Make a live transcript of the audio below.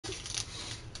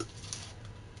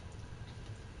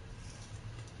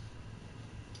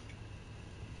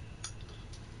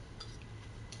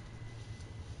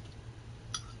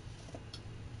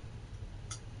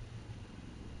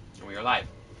You're alive.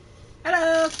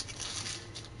 Hello.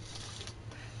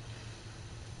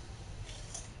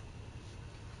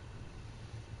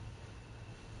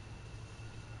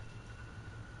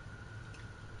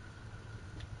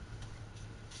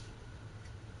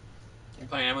 You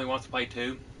playing Emily Wants to Play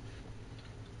 2?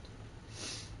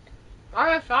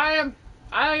 I'm excited.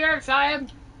 I know you're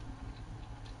excited.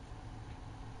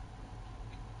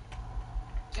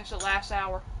 It's the last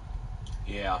hour.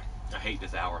 Yeah, I hate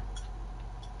this hour.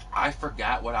 I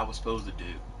forgot what I was supposed to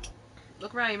do.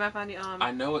 Look around, you might find the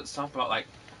I know it's something about, like...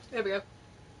 There we go.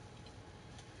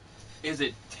 Is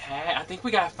it tag? I think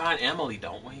we gotta find Emily,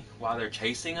 don't we? While they're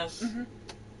chasing us? Mm-hmm.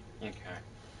 Okay.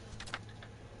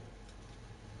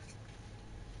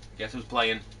 Guess who's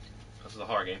playing? This is a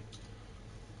horror game.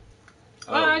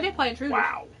 Oh, I did play Intruders.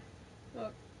 Wow.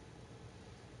 Look.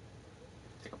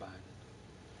 Take a bite.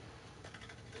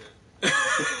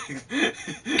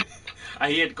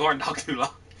 I hit corn dog too long.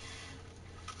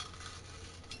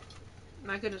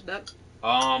 My goodness, duck. Is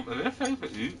that safe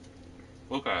to eat?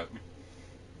 Look at it.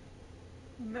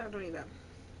 No, don't eat that.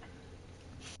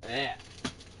 Yeah.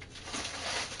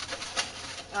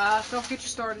 Don't get you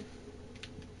started.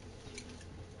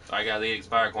 I got the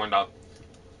expired corn dog.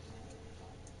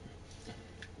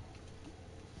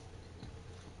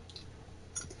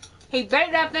 He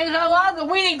baked that thing so long the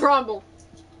weenie crumbled.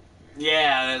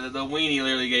 Yeah, the weenie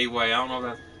literally gave way. I don't know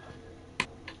if that's...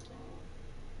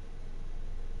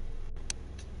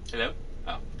 Hello?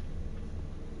 Oh.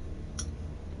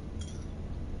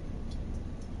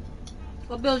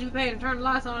 What bills you paying to turn the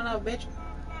lights on and off, bitch? You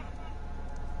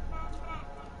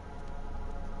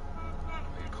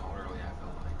called early, I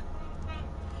felt like.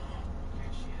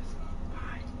 There she is.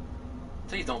 Hi.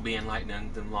 Please don't be in like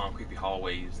them long, creepy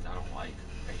hallways I don't like.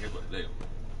 Okay, here's what to do.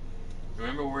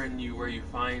 Remember where you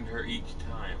find her each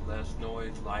time. Less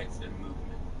noise, lights, and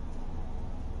movement.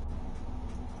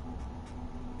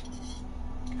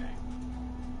 Okay.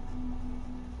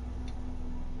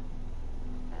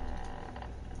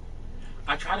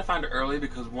 I try to find her early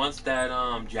because once that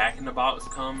Jack in the Box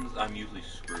comes, I'm usually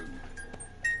screwed.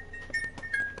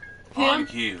 On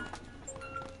cue.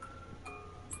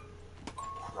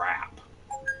 Crap.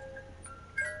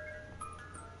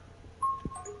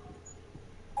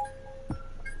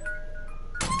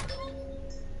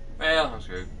 Well, I'm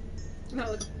screwed.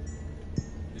 No.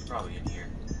 He's probably in here.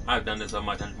 I've done this so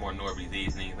much times more than nobody's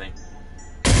eaten anything.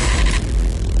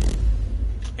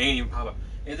 He ain't even pop up.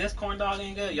 Is this corn dog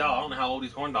any good? Y'all, I don't know how old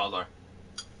these corn dogs are.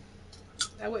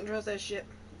 I wouldn't trust that shit.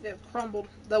 It crumbled.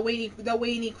 The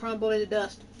weenie crumbled into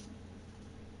dust.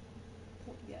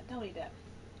 Yeah, don't eat that.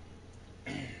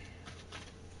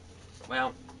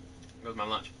 Well, goes my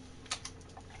lunch.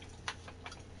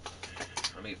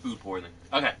 I made food poisoning.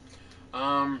 Okay.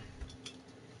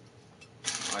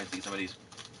 I see some of these.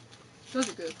 Those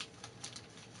are good.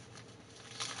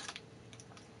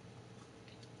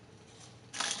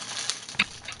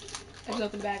 I just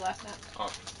opened the bag last night.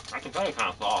 Oh, I can tell you're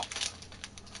kind of soft.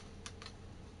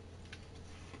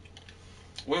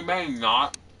 We may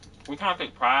not. We kind of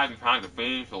take pride in trying to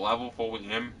finish the level before we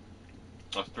end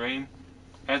a stream.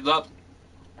 Heads up,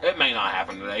 it may not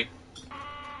happen today.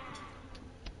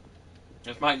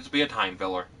 This might just be a time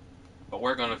filler, but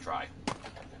we're gonna try.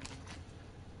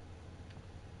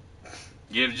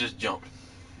 You just jumped.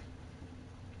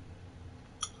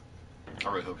 I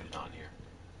really hope she's not in here.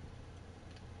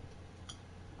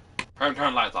 Turn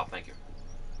the lights off, thank you.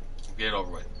 Get it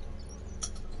over with.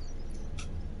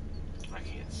 I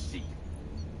can't see.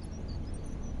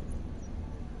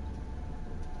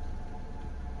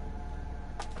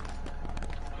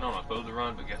 I know I'm not supposed to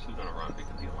run, but guess who's gonna run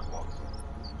because he only walks.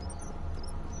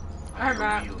 I heard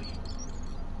that. Really.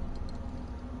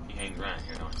 He hangs around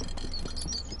here, don't he?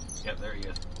 Yep, there he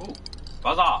is. Ooh,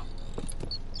 buzz off.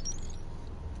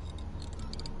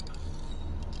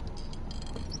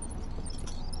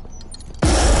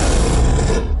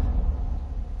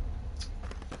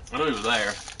 I knew he was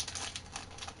there.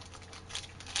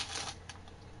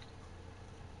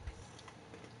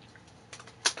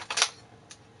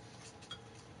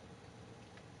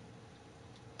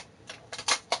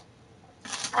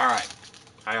 Alright.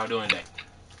 How y'all doing today?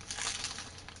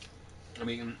 I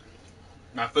mean,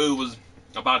 my food was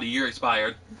about a year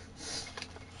expired.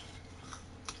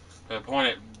 To the point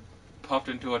it puffed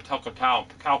into a talcum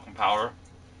powder.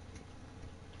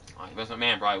 Investment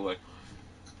man probably would.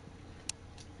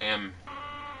 And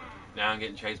now I'm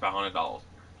getting chased by $100. Look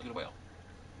at the whale.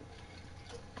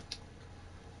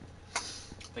 I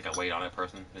think I weighed on that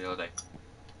person the other day.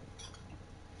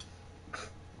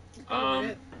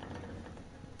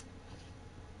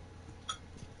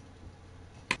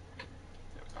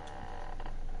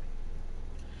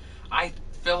 I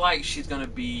feel like she's gonna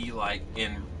be like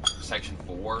in section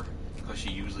 4 because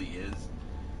she usually is.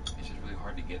 It's just really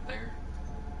hard to get there.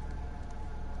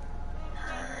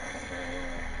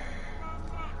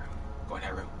 Go in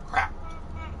that room. Crap.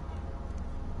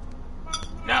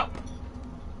 No.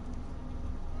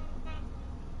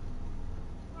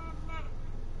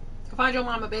 Go find your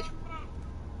mama, bitch.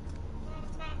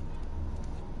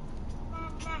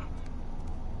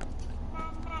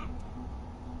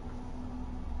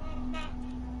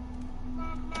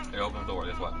 It opens the door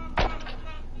this way.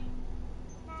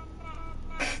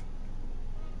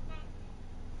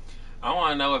 I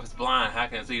want to know if it's blind. How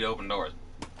can it see to open doors?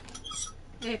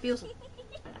 Yeah, it feels it.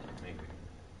 Maybe.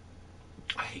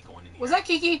 I hate going in here. Was that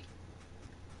Kiki?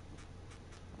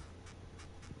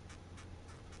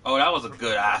 Oh, that was a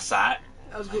good eyesight.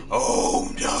 That was good. Oh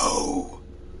no!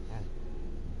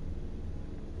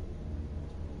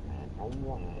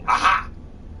 Aha!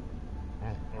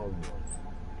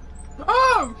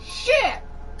 Oh shit!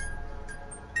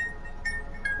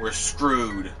 We're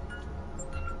screwed.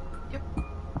 Yep.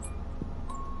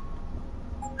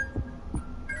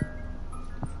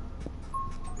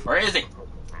 Where is he?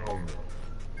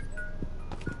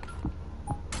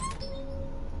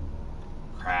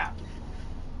 Crap.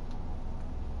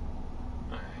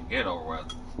 Alright, get it over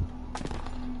with.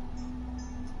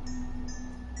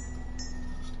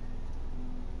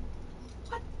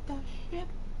 What the shit?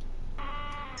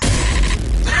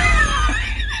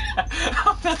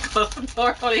 I'm not close the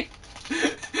door, honey.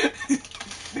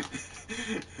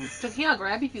 So can I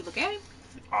grab you if you look at him?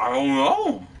 I don't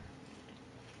know.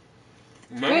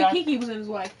 Maybe Kiki was in his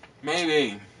way.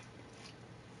 Maybe.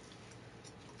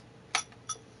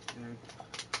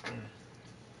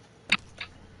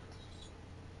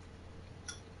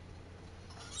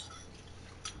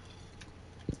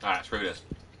 Alright, screw this.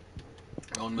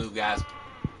 We're gonna move, guys.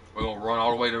 We're gonna run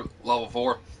all the way to level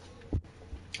 4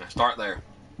 and start there.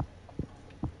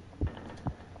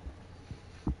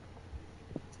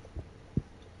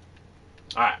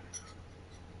 Alright.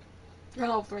 You're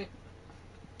level 3.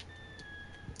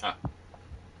 Oh.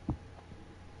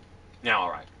 Now,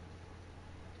 alright.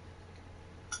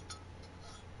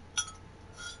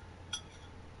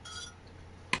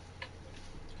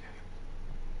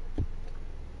 Okay.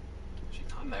 She's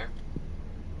not there.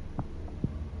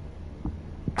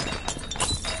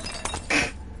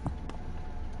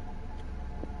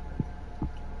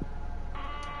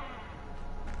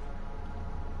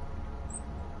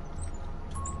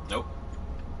 Nope.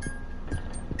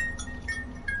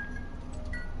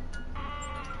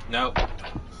 Nope.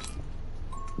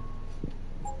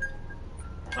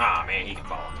 Ah, man, he can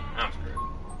follow me. I'm screwed.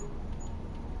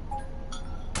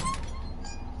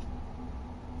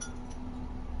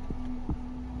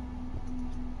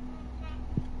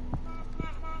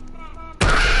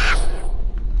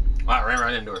 Wow, I ran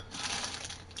right into her.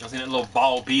 I seen that little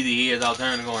ball pea that he is out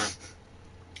there in the corner.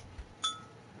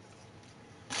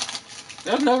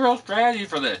 There's no real strategy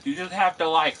for this. You just have to,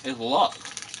 like, it's luck.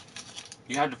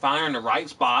 You have to find her in the right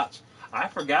spots. I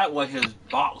forgot what his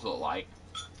box looked like.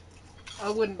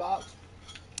 A wooden box.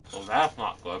 Well, that's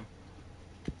not good.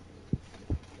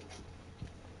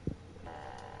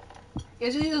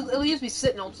 It'll used to be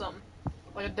sitting on something.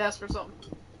 Like a desk or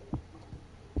something.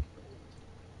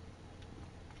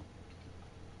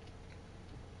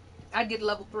 I'd get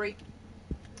level 3.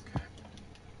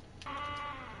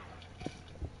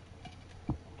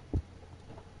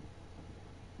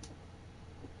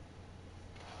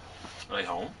 Are they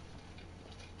home?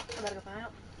 I better go find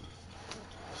out.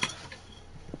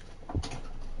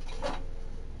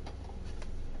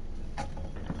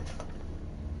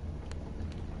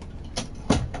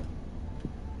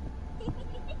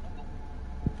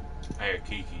 I hear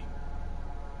Kiki.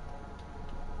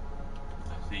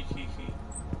 I see Kiki.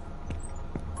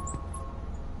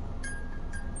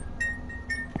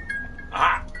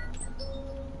 Aha!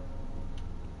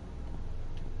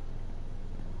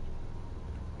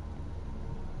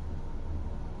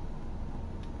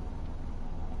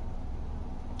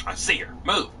 I see her.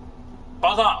 Move.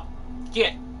 Buzz off.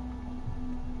 Get.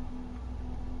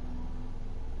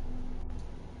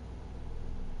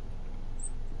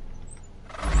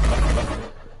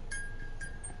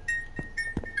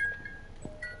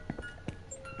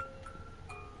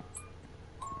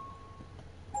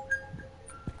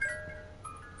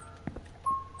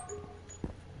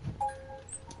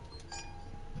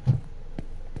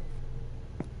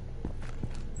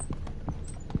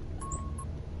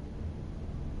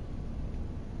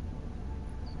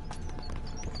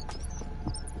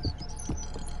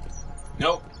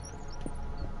 Nope.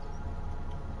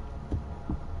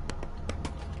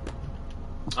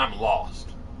 I'm lost.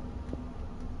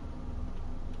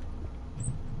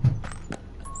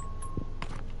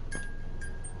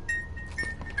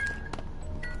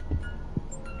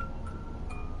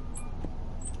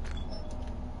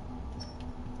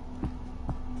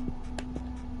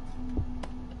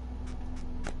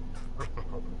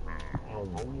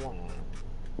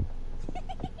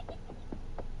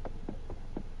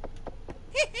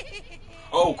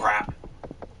 Oh crap!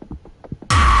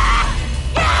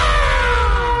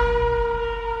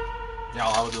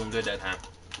 Y'all, I was doing good that time.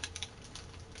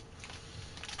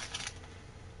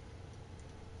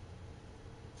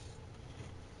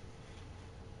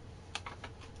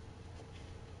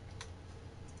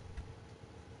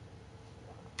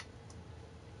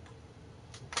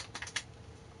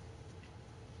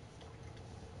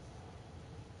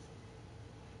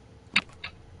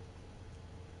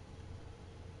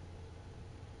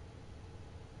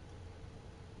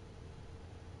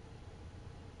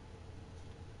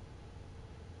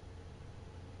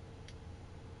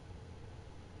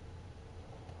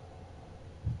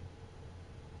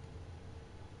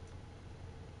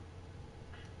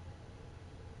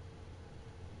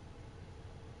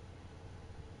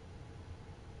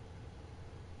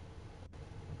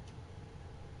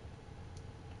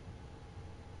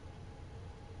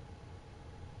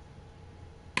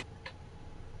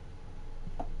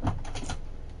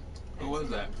 Who was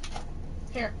that?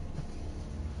 Here.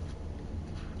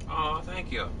 Oh,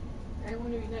 thank you. I didn't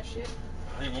want to eat that shit.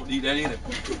 I didn't want to eat that either.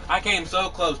 I came so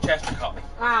close, Chester caught me.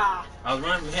 Ah. I was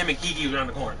running from him and Kiki was around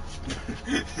the corner.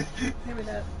 Give me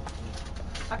that.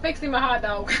 I fixed him a hot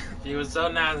dog. She was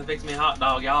so nice and fixed me a hot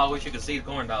dog. Y'all, I wish you could see the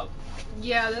corn dog.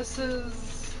 Yeah, this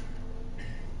is...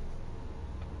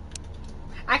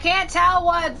 I can't tell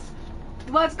what's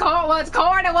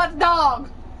corn and what's dog.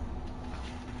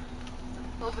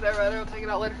 Well, whatever, I'll take it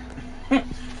out later.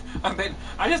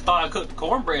 I just thought I cooked the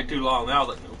cornbread too long. And I was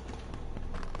like, nope.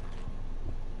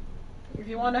 If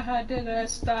you wonder how I did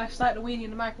it, I slide the weenie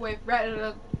in the microwave.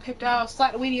 Picked out,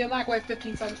 slide the weenie in the microwave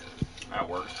 15 seconds. That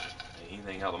works.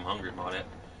 Anything help I'm hungry and all that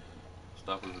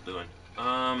stuff we was doing.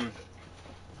 Well,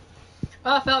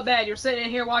 I felt bad. You're sitting in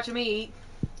here watching me eat.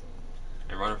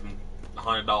 And running from the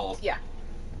haunted dolls. Yeah.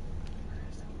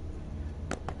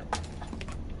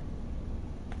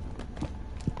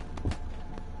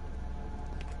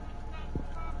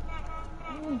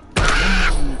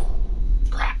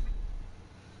 Crap.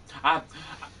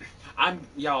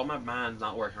 Y'all, my mind's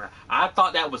not working right. I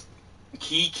thought that was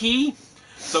Kiki,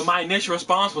 so my initial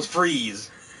response was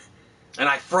freeze. And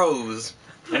I froze.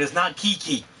 And it's not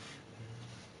Kiki.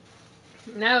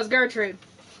 Now it's Gertrude.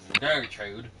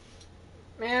 Gertrude.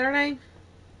 Man, her name?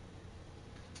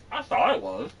 I thought it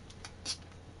was.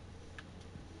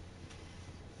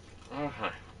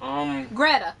 Okay.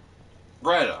 Greta.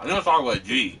 Greta. I knew I thought it was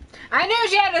G. I knew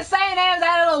she had the same name as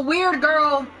that little weird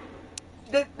girl.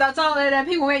 That's all that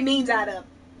people make memes out of.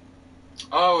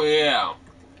 Oh, yeah.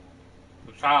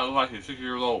 The child looks like he's 6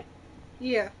 years old.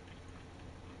 Yeah.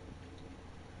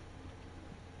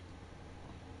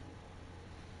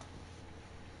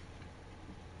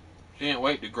 She can't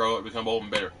wait to grow up, become old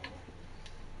and bitter.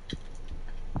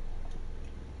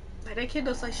 Like, that kid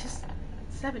looks like she's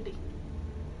 70.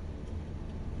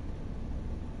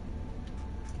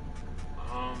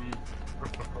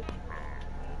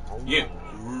 You.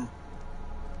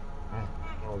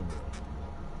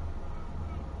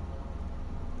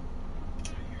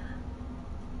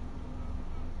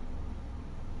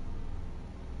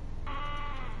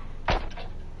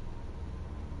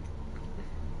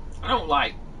 I don't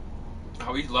like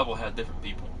how each level has different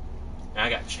people. And I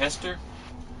got Chester,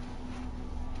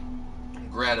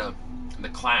 Greta, the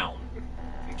clown,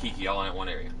 and Kiki all in that one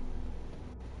area.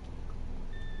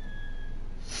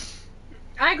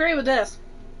 I agree with this.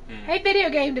 Hey, video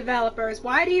game developers,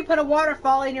 why do you put a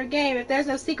waterfall in your game if there's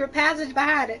no secret passage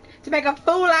behind it? To make a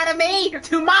fool out of me? Or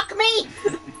to mock me?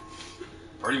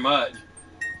 Pretty much.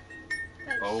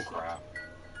 Oh, crap.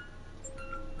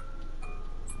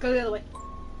 Go the other way.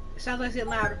 It sounds like it's getting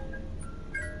louder.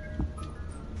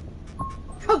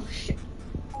 Oh, shit.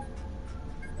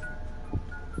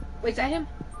 Wait, is that him?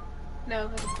 No,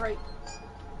 that's a crate.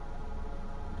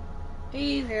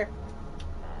 He's here.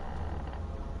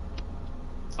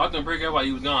 I was doing pretty good while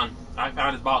he was gone. I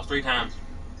found his box 3 times.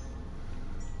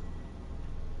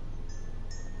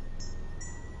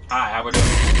 Hi, how we doing?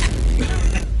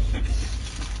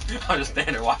 I'll just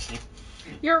stand there watching you.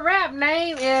 Your rap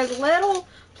name is Little,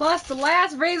 plus the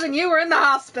last reason you were in the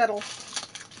hospital.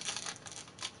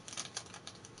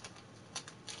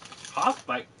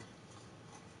 Hospital?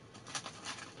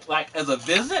 Like as a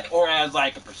visit or as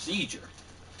like a procedure?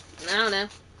 I don't know.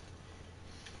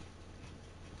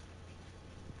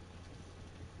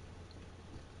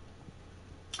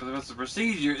 Because if it's a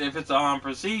procedure,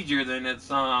 procedure, then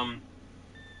it's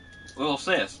little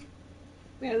cyst.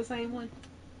 We have the same one.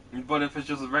 But if it's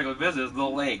just a regular visit, it's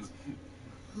little legs.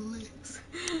 Legs.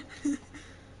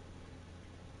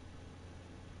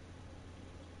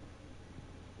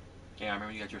 Yeah, I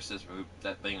remember you got your sister move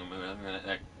that thing and move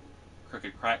that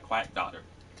crooked crack quack doctor.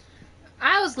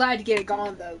 I was glad to get it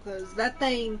gone though, because that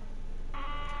thing.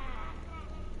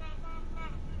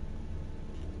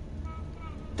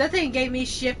 That thing gave me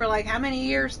shit for like how many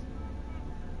years?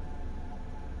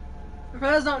 For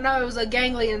those who don't know, it was a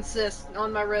ganglion cyst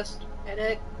on my wrist, and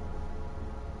it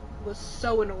was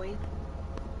so annoying.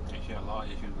 Yeah, she had a lot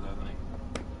of issues with that thing.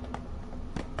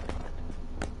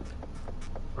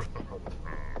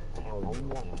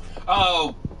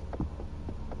 Oh!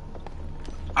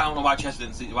 I don't know why Chester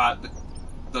didn't see why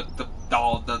the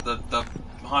doll, the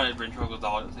haunted ventriloquist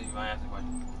doll didn't see me. I asked the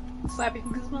question. Slappy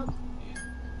from Goosebumps?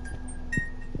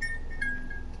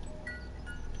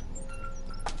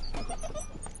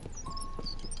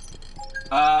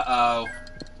 Uh-oh.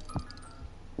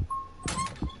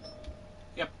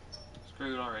 Yep.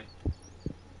 Screwed already.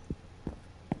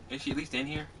 Is she at least in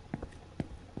here?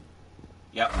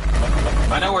 Yep.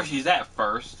 I know where she's at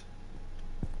first.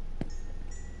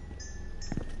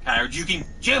 Kind of juking.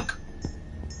 Juke!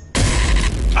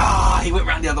 Ah, he went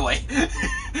round the other way.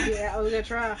 Yeah, I was gonna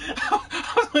try.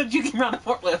 I was gonna juke him around the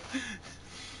forklift.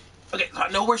 Okay, so I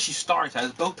know where she starts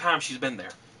at. Both times she's been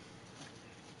there.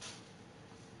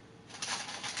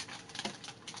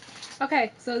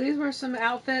 Okay, so these were some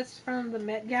outfits from the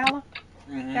Met Gala.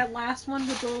 Mm-hmm. That last one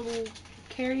with the little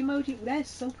carrot emoji, that is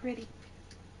so pretty.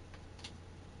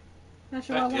 Not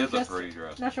sure That why I is a pretty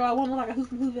dress. Not sure why I want to look like a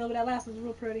Hoop and Hooville, but that last one's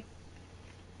real pretty.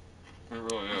 It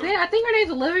really is. I think her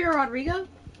name's Olivia Rodrigo.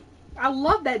 I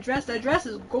love that dress. That dress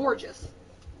is gorgeous.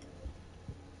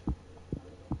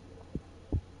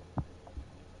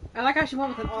 I like how she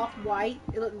went with an off-white.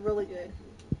 It looked really good.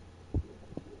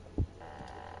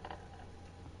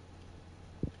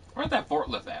 Where's that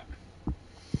forklift at?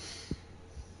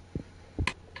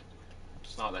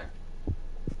 It's not there.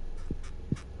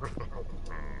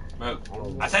 Move.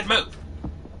 I said move!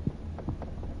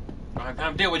 Don't have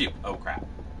time to deal with you. Oh crap.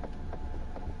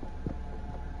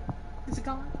 Is it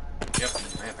gone? Yep,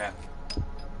 I have half.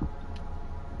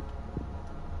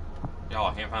 Y'all,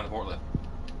 I can't find the forklift.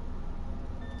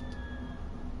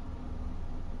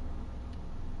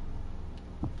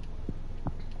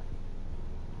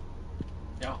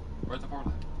 Y'all, where's the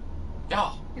forklift?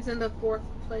 Y'all! It's in the 4th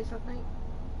place, I think.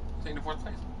 It's in the 4th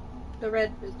place. The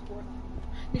red is the 4th.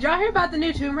 Did y'all hear about the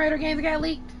new Tomb Raider game that got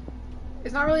leaked?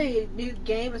 It's not really a new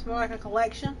game, it's more like a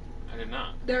collection. I did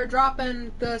not. They're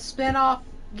dropping the spin-off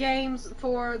games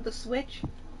for the Switch.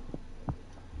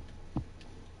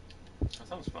 That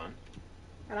sounds fun.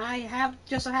 And I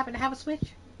just so happen to have a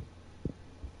Switch.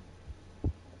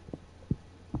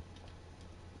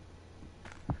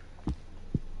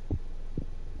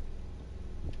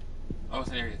 Oh, it's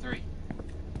in Area 3.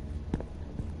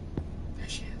 There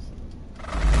she is.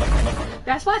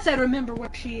 That's why I said remember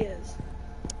where she is.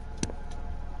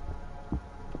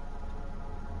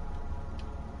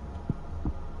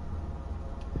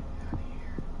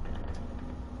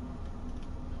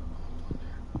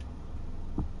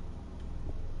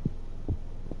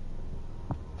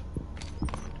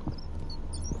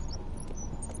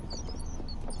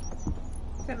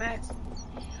 Is that Max?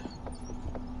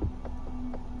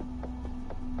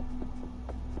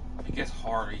 It gets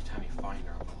harder each time you find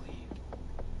her, I believe.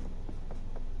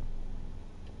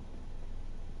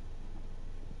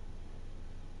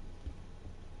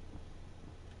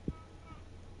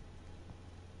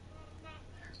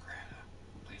 There, Greta.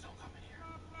 Please don't come in here.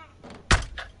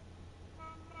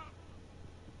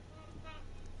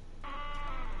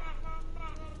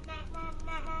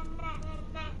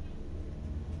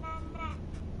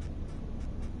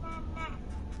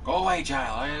 Go away,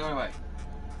 child. Go away.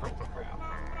 Oh, crap.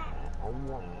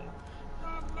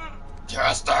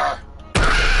 Chester!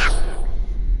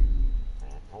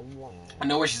 I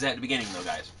know where she's at the beginning, though,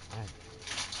 guys.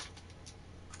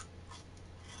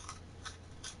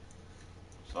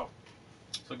 So,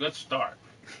 it's a good start.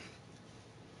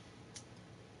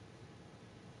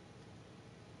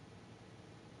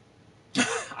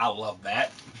 I love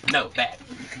that. No, that.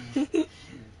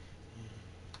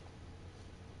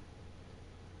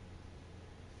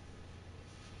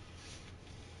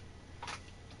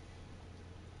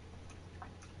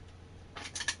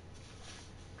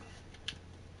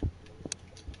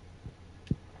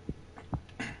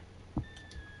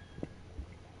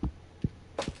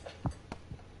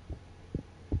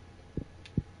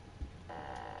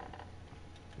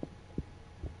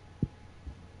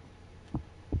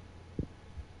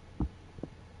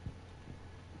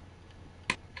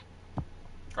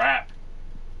 Crap.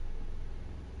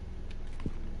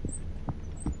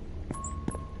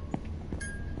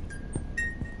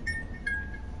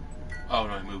 Oh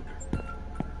no, I moved her.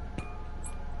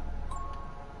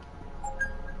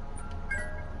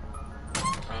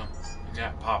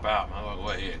 pop out. Might as well go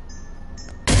ahead.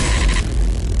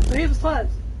 But it was close.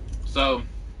 So,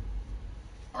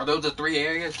 are those the 3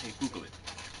 areas? Hey, Google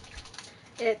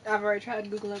it. I've already tried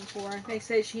Googling before. They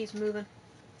say she's moving.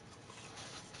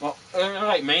 Well, are there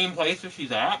like main places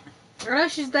she's at? I know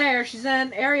she's there. She's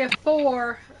in area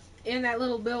 4 in that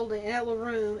little building, in that little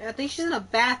room. I think she's in a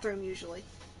bathroom usually.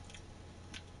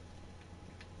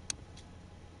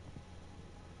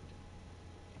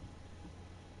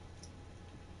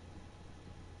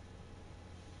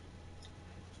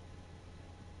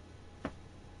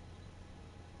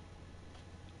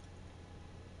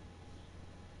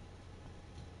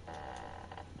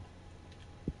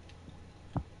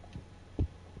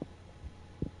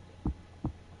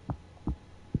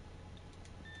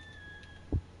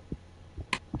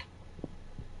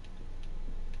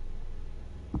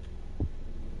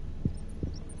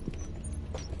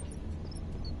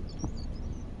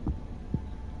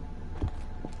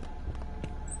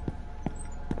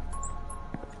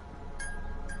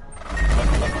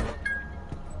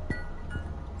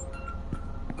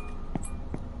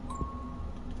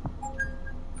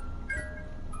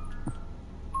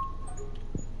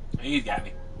 He's got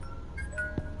me.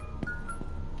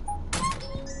 Can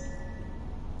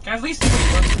I at least see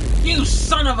what he wants? You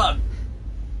son of a...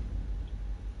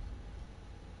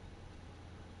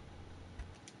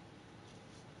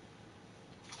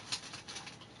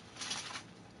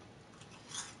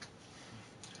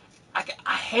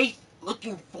 I hate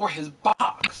looking for his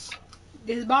box.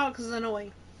 His box is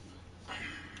annoying.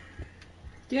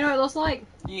 Do you know what it looks like?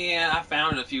 Yeah, I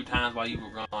found it a few times while you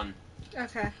were gone.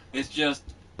 Okay. It's just,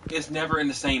 it's never in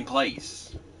the same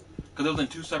place. Because it was in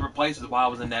 2 separate places while I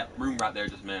was in that room right there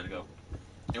just a minute ago.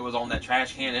 It was on that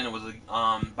trash can and it was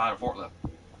by the forklift.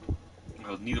 It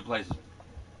was neither places.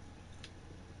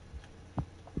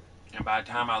 And by the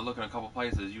time I look in a couple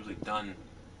places, it's usually done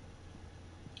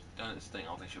its thing. I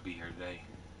don't think she'll be here today.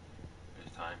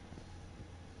 This time.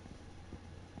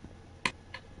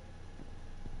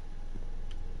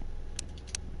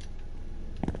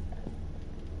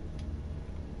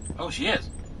 Oh, she is.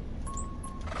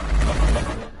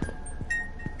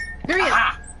 There he is.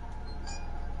 Ah!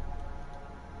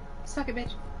 Suck it,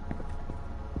 bitch.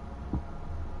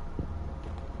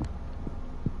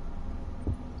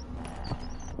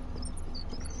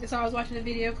 So I was watching a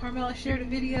video. Carmela shared a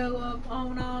video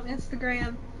on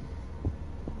Instagram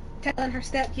telling her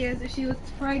stepkids that she was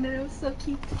pregnant. It was so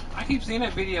cute. I keep seeing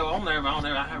that video on there, but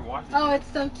I haven't watched it. Oh,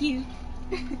 it's so cute.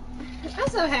 I'm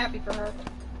so happy for her.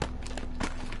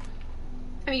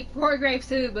 I mean, poor Graves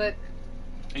too, but...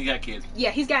 He got kids.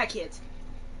 Yeah, he's got kids.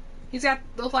 He's got,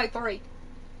 looks like 3.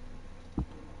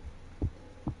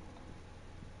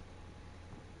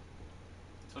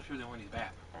 So sure when he's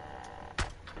back.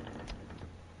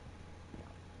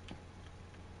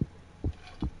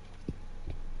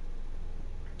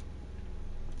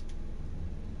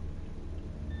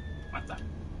 What the?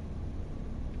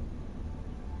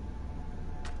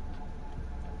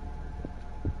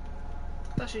 I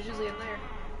thought she was usually in there.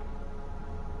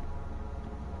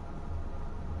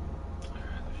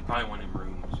 She probably went in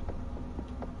rooms.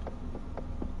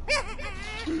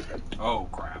 Oh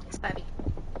crap. Slappy.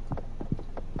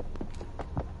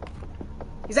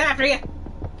 He's after you. Do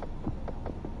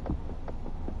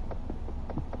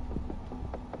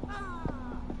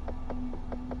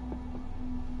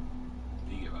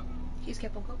you give up? He's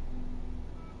kept on going.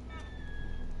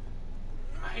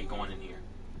 I hate going in here.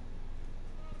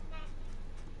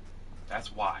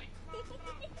 That's why.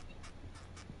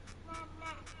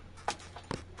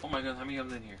 Oh my god, how many of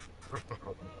them in here?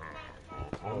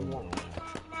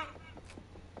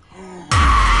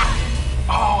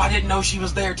 Oh, I didn't know she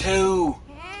was there too.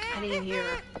 I didn't even hear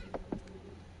her.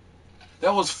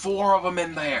 There was 4 of them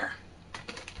in there.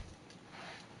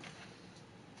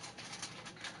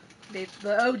 The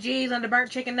OGs on the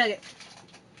burnt chicken nugget.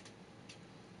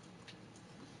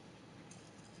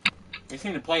 They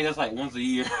seem to play this like once a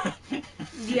year.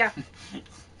 Yeah.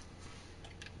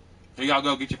 So y'all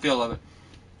go get your fill of it.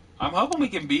 I'm hoping we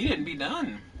can beat it and be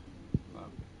done. But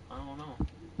I don't know.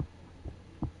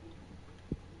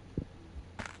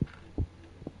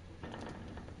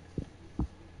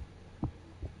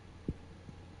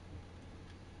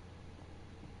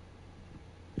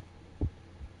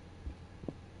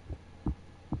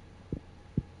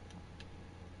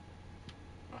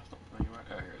 That's not playing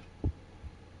right out here.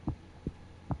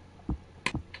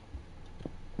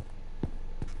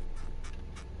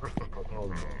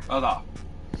 Hold off.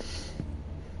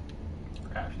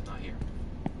 Crap, she's not here.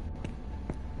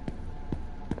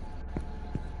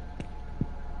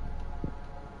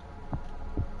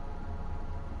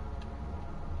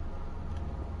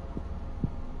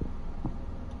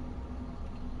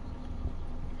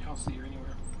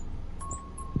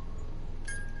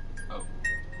 Oh.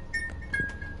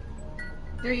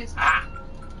 There he is. Ah!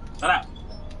 Shut up!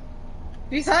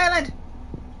 Be silent!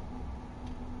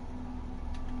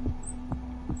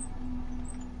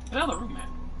 Another room, man.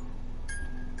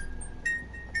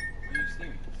 Are you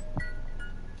serious?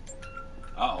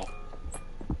 Uh-oh.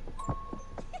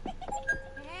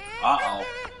 Uh-oh.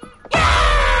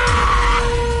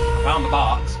 Found the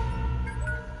box.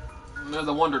 They're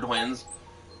the Wonder Twins.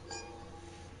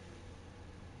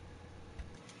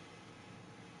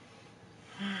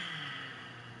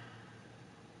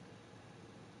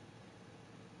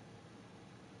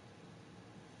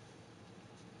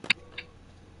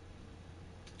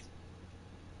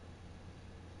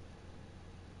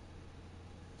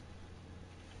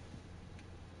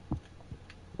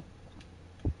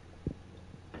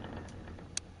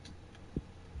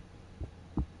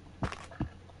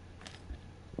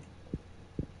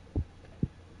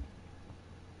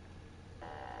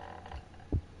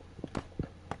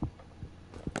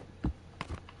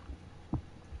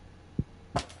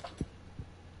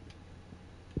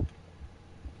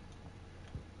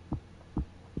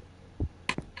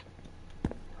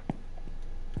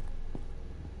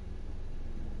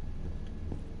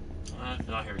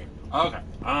 Not hearing you. Okay.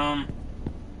 I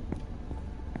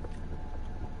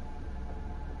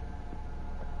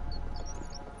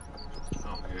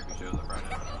don't care if he shows up right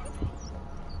now.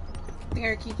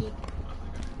 There, Kiki.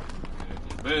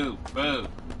 Boo! Boo!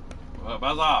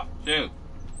 Buzz off! Shoot!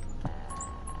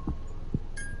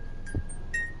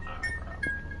 Ah, crap.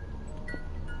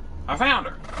 I found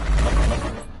her!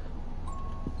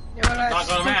 Yeah, what about Not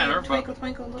gonna matter, twinkle, but...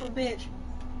 twinkle, little bitch.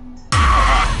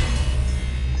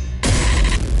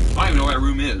 I don't even know where that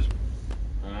room is.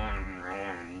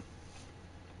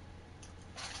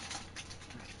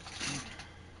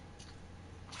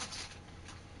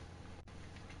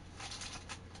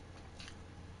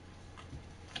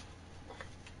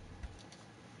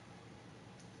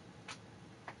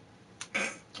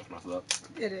 Let's mess it up.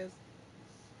 It is.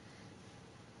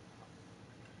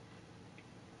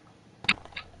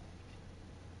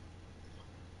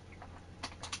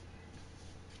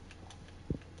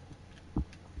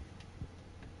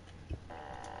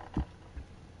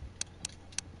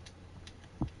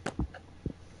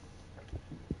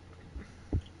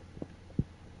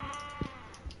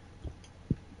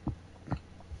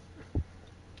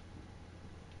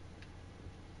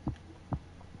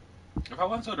 If I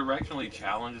wasn't so directionally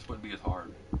challenged, this wouldn't be as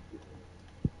hard.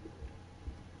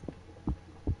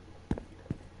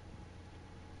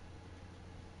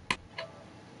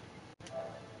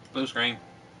 Blue screen.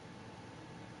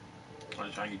 I'm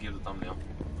just trying to give the thumbnail.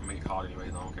 I'm gonna get caught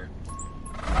anyways, I don't care.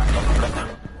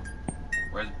 Alright,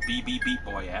 where's Beep Beep Beep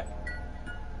Boy at?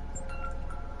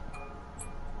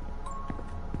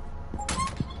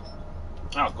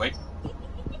 That was quick.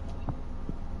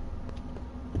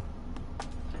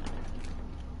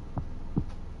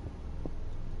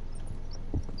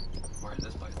 Where is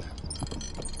this place at?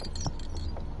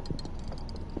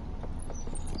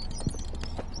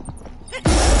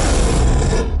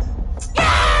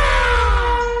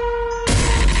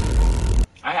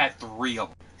 I had 3 of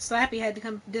them. Slappy had to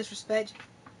come disrespect you.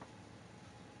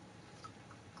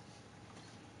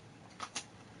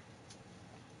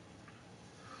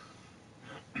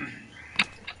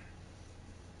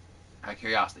 Out of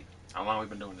curiosity, how long have we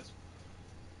been doing this?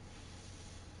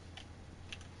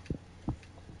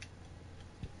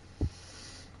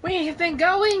 We have been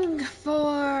going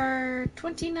for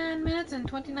 29 minutes and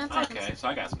 29 seconds. Okay, so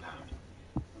I got some time.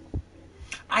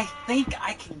 I think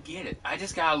I can get it. I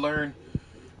just gotta learn.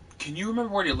 Can you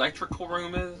remember where the electrical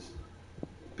room is?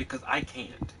 Because I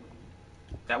can't.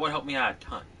 That would help me out a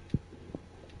ton.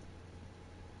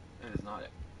 That is not it.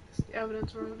 It's the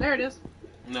evidence room. There it is.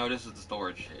 No, this is the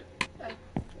storage shit.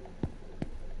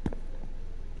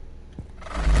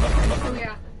 Oh,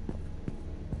 yeah.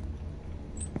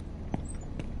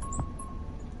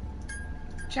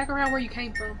 Check around where you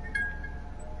came from.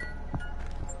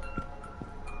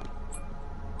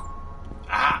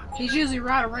 Ah! He's usually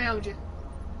right around you.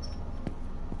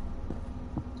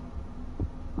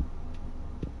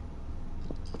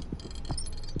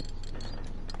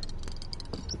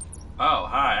 Oh,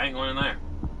 hi, I ain't going in there.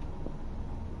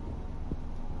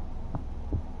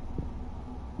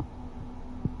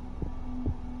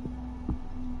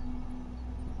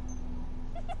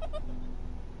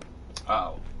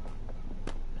 Uh-oh.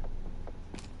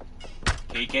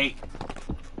 Kiki.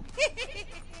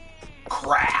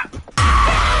 Crap!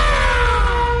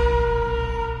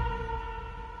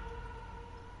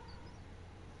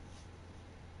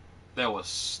 There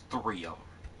was 3 of them.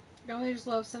 Don't they just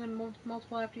love sending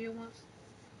multiple after you once?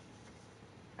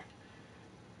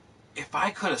 if I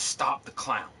could have stopped the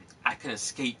clown, I could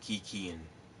escape Kiki and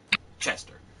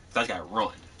Chester. So I just gotta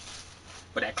run.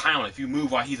 But that clown, if you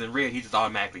move while he's in red, he just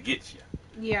automatically gets you.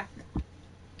 Yeah.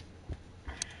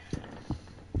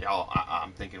 Y'all,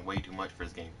 I'm thinking way too much for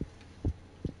this game.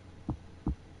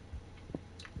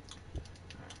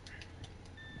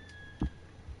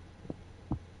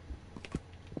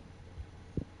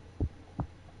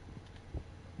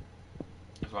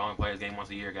 That's why I only play this game once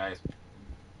a year, guys.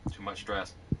 Too much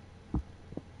stress.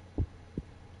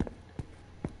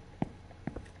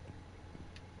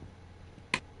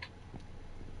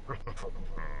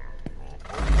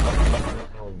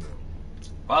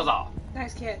 Buzz off.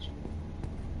 Nice catch.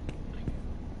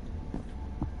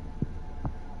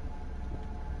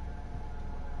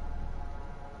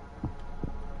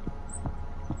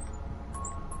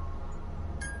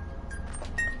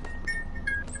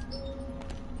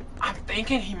 I'm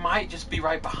thinking he might just be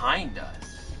right behind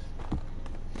us.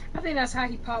 I think that's how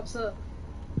he pops up.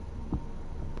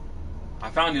 I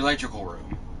found the electrical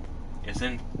room. It's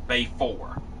in Bay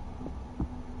 4.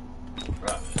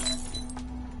 Right.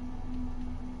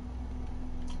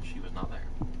 She was not there.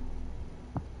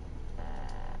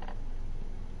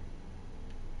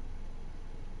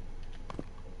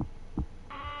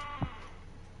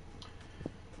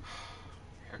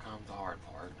 Here comes the hard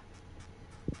part.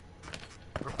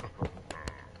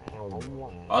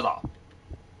 Buzz off.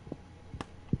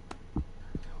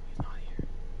 He's not here.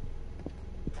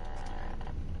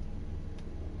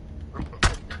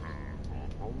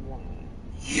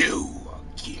 You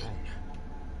again.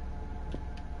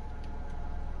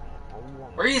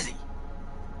 Where is he?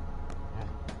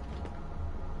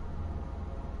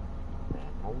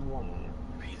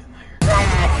 He's in there.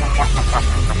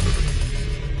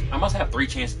 I must have 3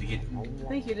 chances to get him. I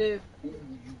think you do.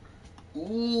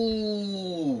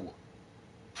 Ooh.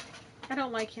 I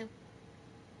don't like him.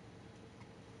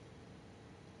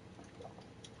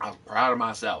 I'm proud of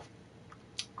myself.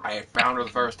 I had found her the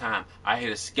first time. I had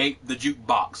escaped the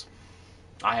jukebox.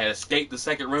 I had escaped the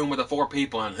second room with the 4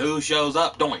 people, and who shows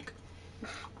up? Doink.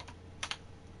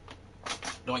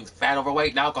 Doink's fat, overweight,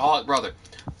 and alcoholic brother.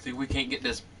 See if we can't get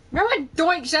this. Remember when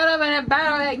Doink showed up in that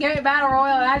battle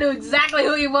royal and I knew exactly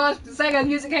who he was the second the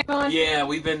music came on? Yeah,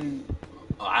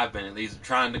 I've been at least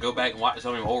trying to go back and watch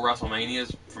some of the old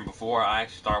WrestleManias from before I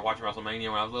actually started watching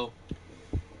WrestleMania when I was little.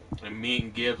 And me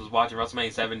and Gibbs was watching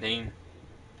WrestleMania 17.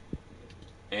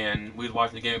 And we was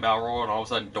watching the game of Battle Royal, and all of a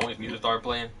sudden Doink's music started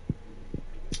playing.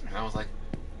 And I was like,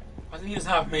 why didn't you just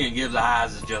have me? And Gibbs'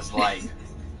 eyes is just like...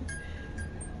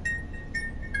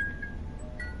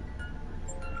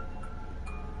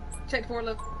 Check the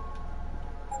forklift.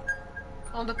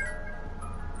 On the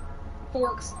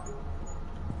forks.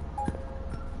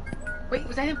 Wait,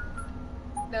 was that him?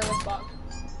 No, that's Bob.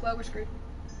 Well, we're screwed.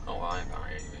 Oh, well, I'm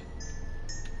behind you.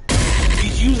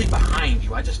 He's usually behind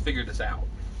you. I just figured this out.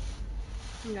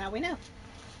 Now we know.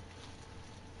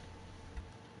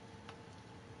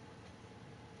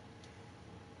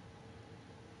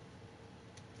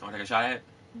 Want to take a shot at it?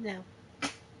 No.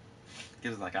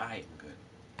 Gibbs is like, I am good.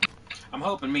 I'm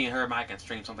hoping me and her might can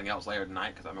stream something else later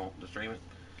tonight because I don't want to stream it.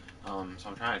 So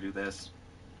I'm trying to do this.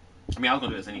 I mean, I was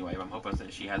going to do this anyway, but I'm hoping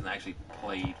since she hasn't actually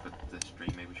played for this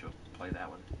stream, maybe she'll play that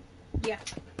one. Yeah.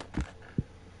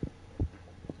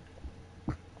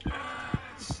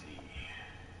 Let's see.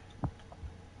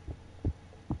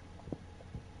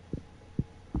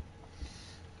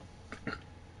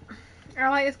 I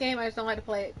like this game, I just don't like to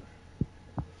play it.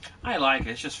 I like it,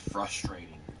 it's just frustrating.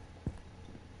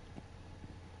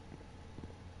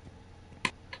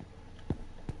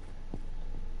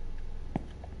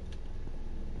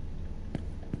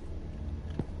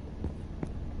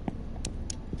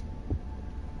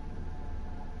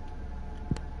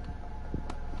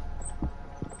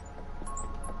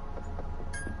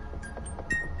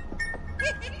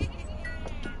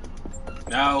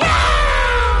 No.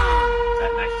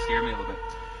 That actually scared me a little bit.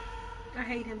 I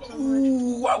hate him so much.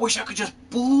 Ooh, I wish I could just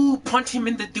punch him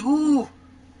in the do.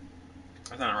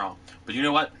 That's not wrong. But you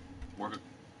know what?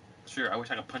 Sure, I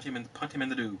wish I could punch him in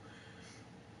the do.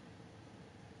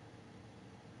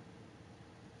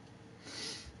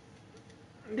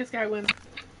 This guy wins.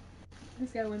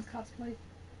 This guy wins cosplay.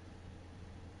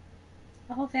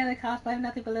 The whole family cosplay,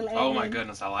 nothing but little aliens. Oh my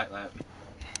goodness, I like that.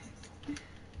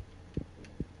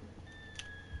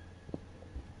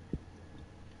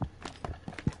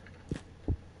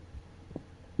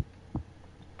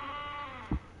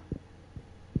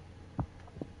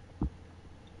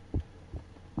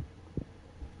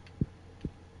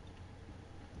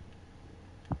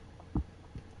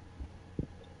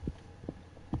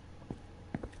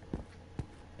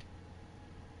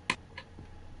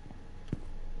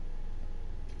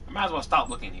 I might as well stop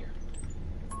looking here.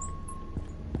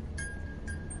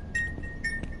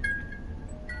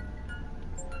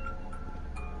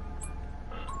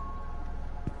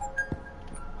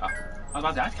 Oh, I was about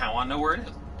to say, I kind of want to know where it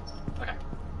is. Okay.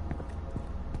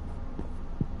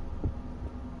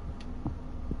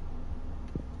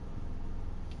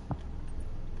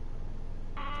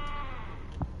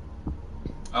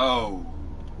 Oh.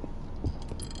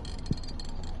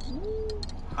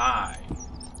 Hi.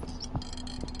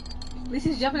 At least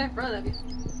he's jumping in front of you.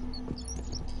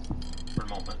 For a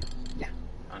moment. Yeah.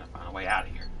 Trying to find a way out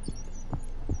of here.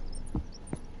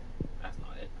 That's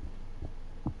not it.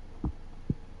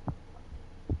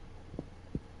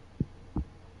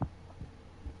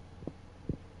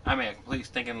 I made a complete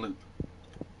stinking loop.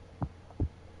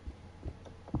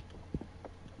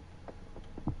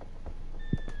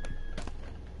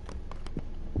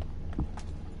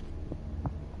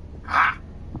 Ah!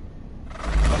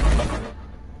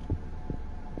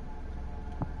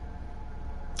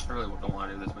 I really don't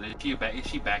want to do this, but is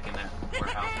she back in that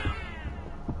warehouse now?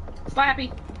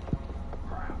 Slappy.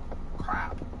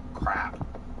 Crap.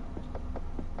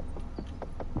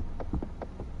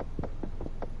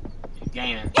 He's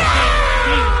gaining.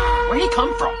 Where'd he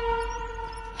come from?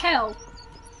 Hell.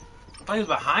 I thought he was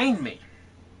behind me.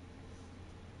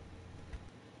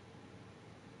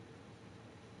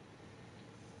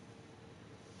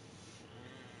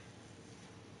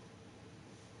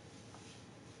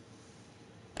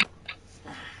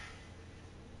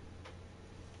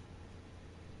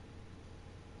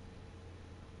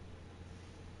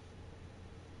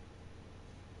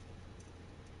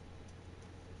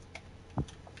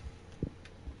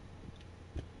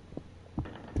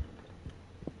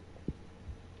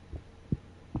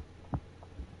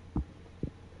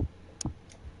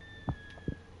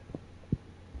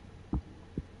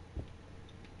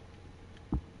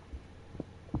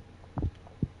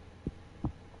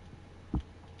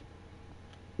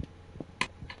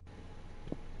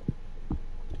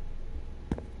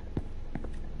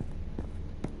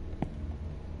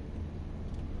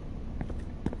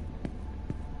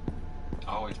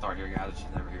 I always start hearing out that she's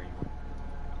never here anymore.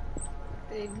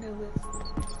 They know this.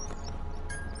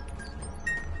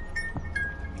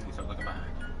 You can start looking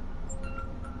behind.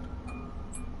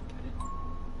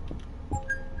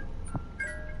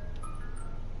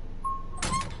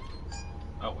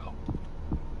 Oh well.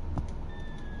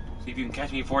 See if you can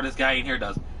catch me before this guy in here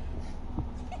does.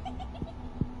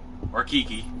 Or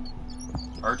Kiki.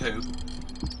 Or two.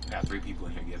 I got 3 people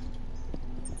in here, Gibbs.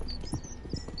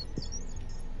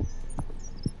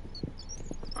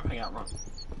 I got run.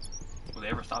 Will they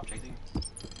ever stop chasing?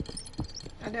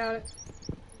 I doubt it.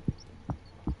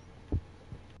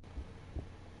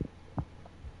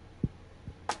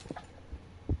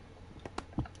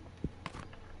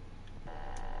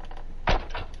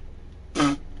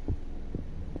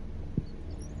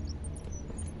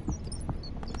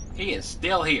 He is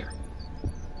still here.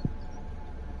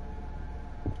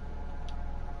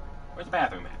 Where's the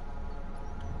bathroom at?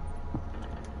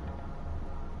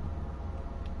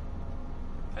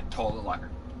 That toilet locker.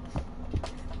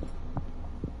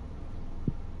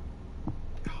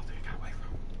 Oh, there you got away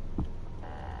from.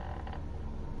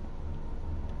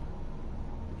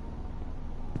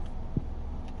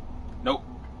 Nope.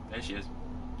 There she is.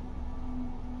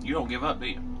 You don't give up, do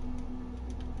you?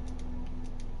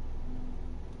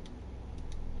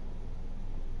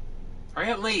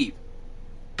 Hurry up, leave.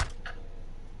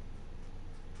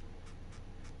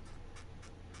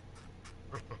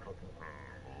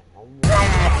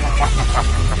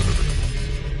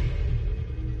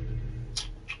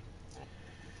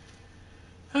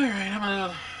 Alright,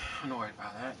 I'm annoyed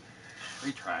about that.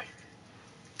 Retry.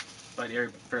 But they're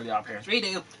fairly odd parents.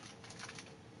 Redo.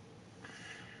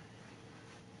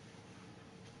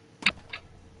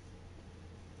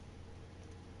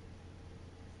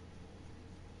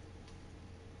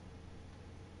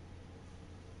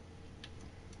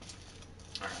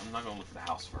 Alright, I'm not gonna look for the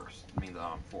house first. I mean the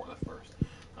forklift first.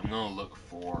 I'm gonna look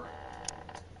for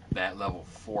that level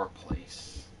 4 place.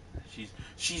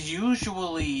 She's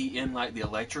usually in like the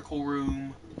electrical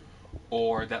room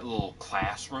or that little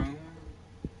classroom.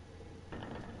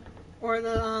 Or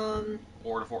the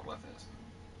forklift is.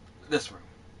 This room.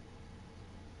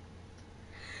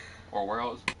 Or where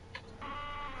else?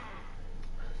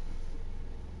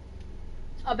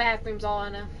 a bathroom's all I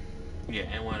know. Yeah,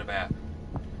 and one in the bathroom.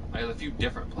 Like, there's a few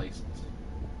different places.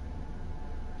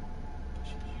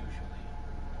 She's usually.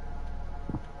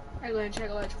 I go ahead and check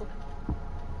electrical.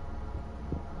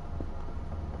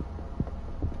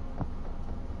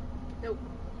 Nope.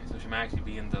 Okay, so she might actually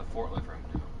be in the forklift room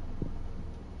now.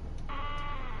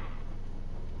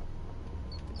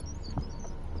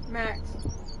 Max.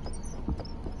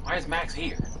 Why is Max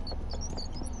here?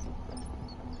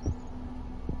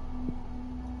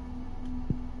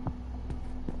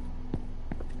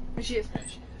 There she is. There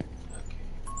she is. Okay.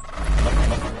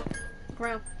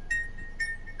 Ground.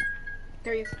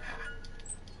 There he is.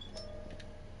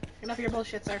 Enough of your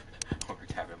bullshit, sir. We're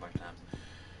tapping a bunch of times.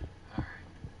 Alright.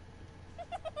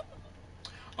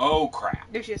 Oh, crap.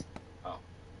 There she is. Oh.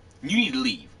 You need to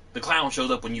leave. The clown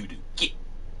shows up when you do. Get.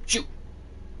 Shoot.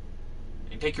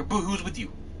 And take your boo-hoos with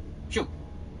you. Shoot.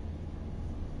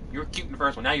 You were cute in the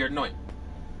first one. Now you're annoying.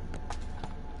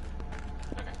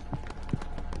 Okay.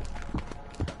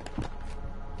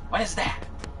 What is that?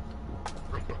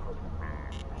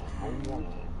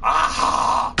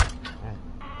 Aha!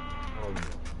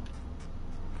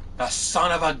 The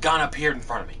son of a gun appeared in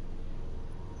front of me.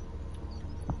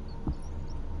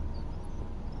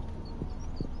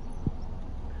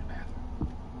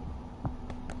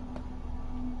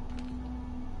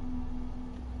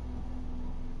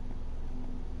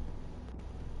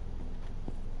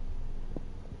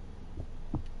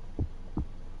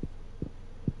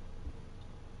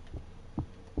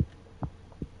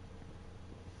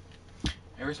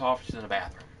 Every so often she's in the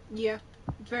bathroom. Yeah.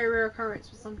 It's a very rare occurrence,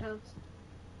 but sometimes.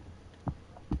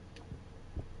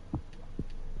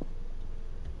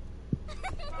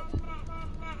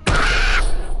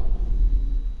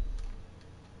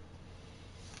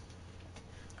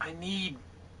 I need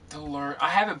to learn. I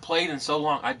haven't played in so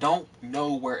long. I don't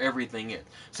know where everything is.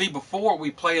 See, before we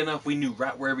played enough, we knew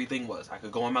right where everything was. I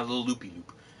could go on my little loopy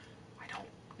loop. I don't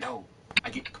know.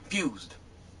 I get confused.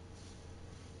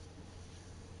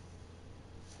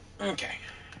 Okay.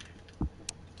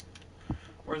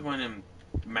 Where's one of them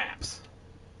maps?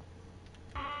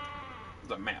 There's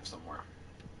a map somewhere.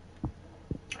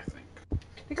 I think. I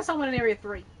think I saw one in Area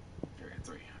 3. Area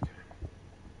 3, okay.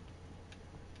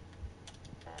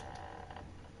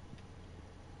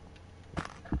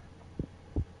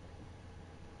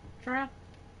 Turn around.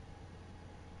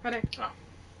 Right there.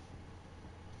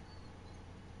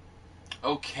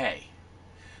 Oh. Okay.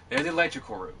 There's the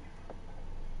electrical room.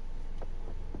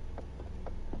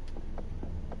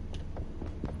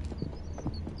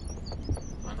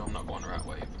 I know I'm not going the right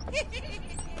way.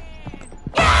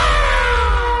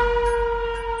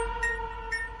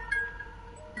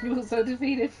 You look so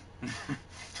defeated.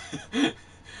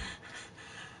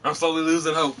 I'm slowly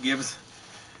losing hope, Gibbs.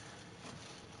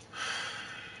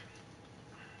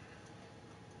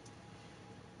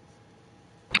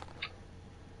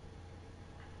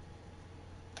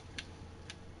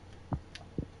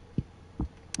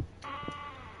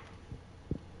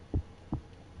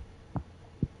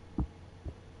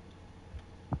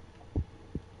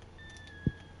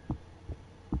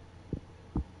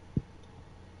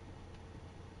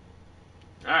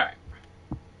 Alright.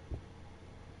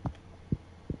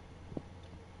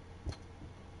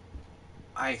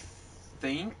 I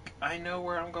think I know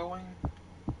where I'm going.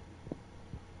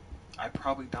 I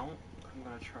probably don't. I'm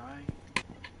gonna try.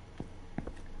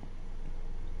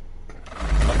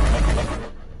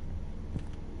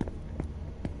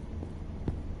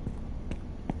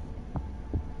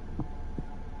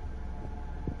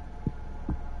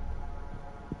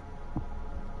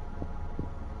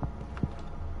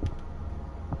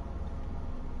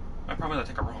 I probably have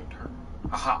to take a wrong turn.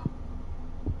 Aha.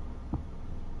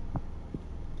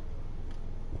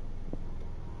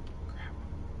 Crap.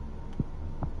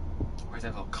 Where's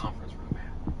that little conference room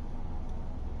at?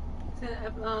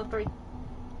 3.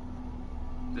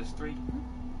 This 3?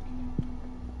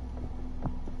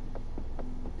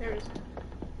 There it is.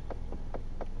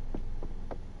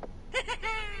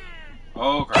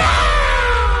 Oh crap.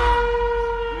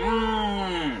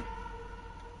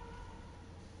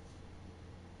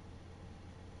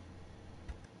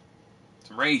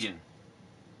 Some raging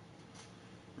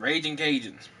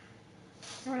Cajuns.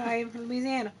 We're not even from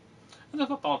Louisiana. There's a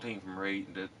football team from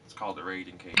that's called the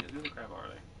Raging Cajuns. Who the crap are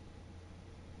they?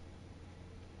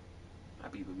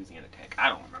 Might be Louisiana Tech. I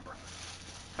don't remember.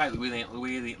 Like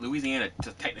Louisiana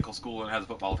technical school and has a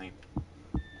football team.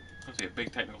 Let's see, a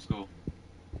big technical school.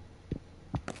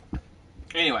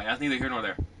 Anyway, that's neither here nor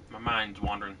there. My mind's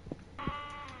wandering.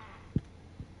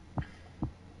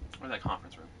 Where's that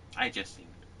conference room? I just seen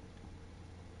it.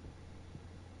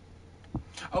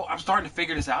 Oh, I'm starting to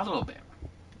figure this out a little bit.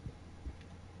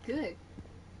 Good.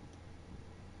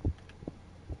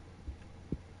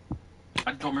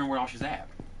 I don't remember where all she's at.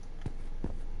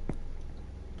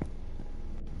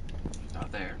 She's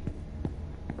not there.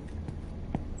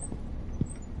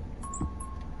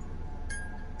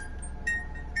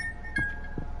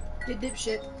 Did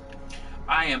dipshit.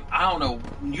 I don't know,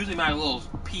 usually my little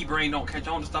pea brain don't catch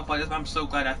on to stuff like this, but I'm so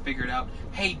glad I figured out.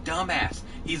 Hey, dumbass,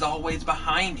 he's always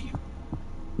behind you.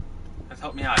 That's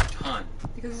helped me out a ton.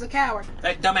 Because he's a coward.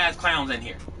 That dumbass clown's in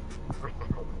here.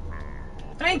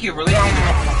 Thank you for leaving.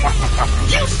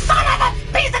 You son of a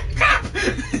piece of crap!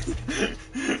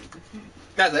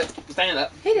 That's it. Stand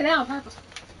up. He did that on purpose.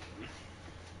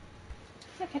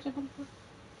 Did I catch up on before?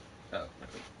 Oh,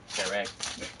 okay. That rag.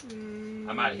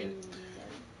 I might have hit it.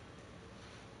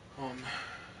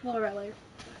 We'll worry about it later.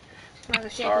 I'm gonna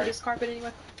shake this carpet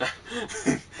anyway.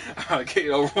 I'll get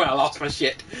it over when I lost my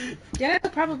shit. Yeah,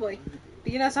 probably.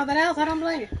 But you know something else? I don't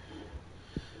blame you.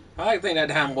 I think that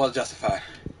time was justified.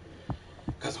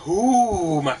 Because,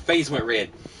 ooh, my face went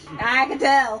red. I can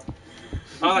tell.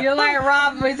 You're like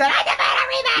Rob when he said, I demand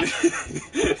a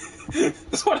rematch!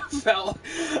 That's what I felt.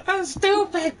 A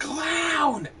stupid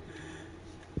clown!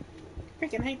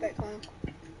 Freaking hate that clown.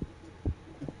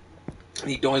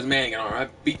 He's doing his mannequin arm. I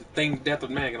beat the thing to death with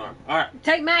mannequin arm. Alright.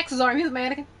 Take Max's arm. He's a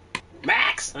mannequin.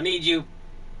 Max! I need you.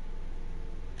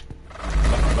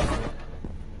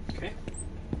 Okay.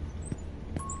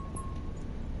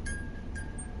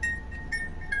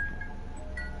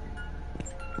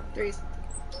 Threes.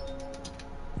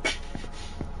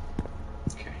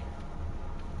 Okay.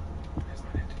 That's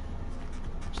not it.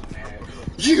 I'm so mad.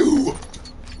 You!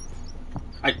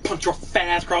 I'd punch your fat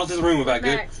ass across this room if I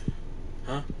could. Max.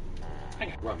 Huh? I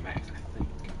gotta run Max, I think.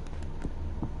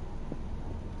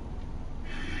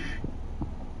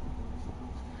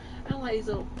 I don't like these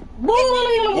little...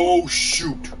 Oh,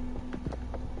 shoot!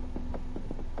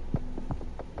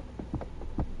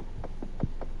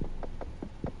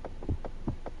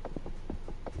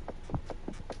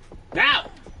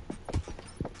 Now!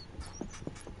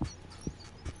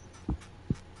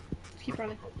 Keep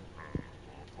running.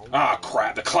 Ah,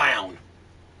 crap, the clown!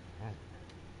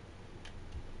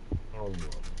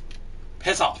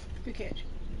 Piss off! Good catch.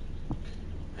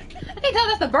 Thank you. I can't tell if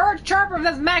that's the bird chirper or if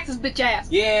that's Max's bitch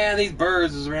ass. Yeah, these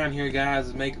birds is around here, guys,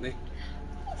 is making me...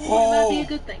 It might be a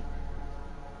good thing.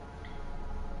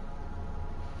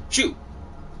 Shoot!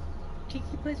 Kiki,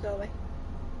 please go away.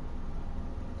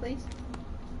 Please.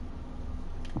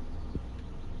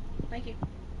 Thank you.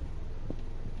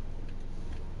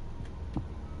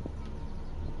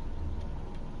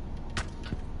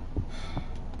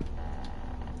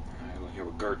 Here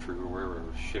with Gertrude or wherever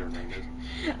shit her name is.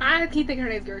 I keep thinking her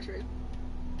name's Gertrude.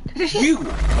 You!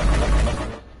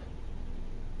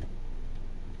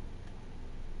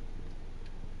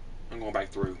 I'm going back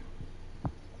through.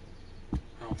 I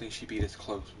don't think she'd be this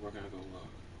close. We're gonna go look.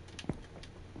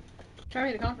 Try me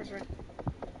in the conference room.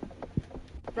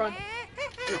 Run.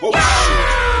 Oh,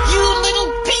 You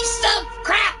little piece of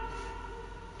crap!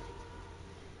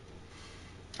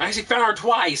 I actually found her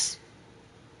twice.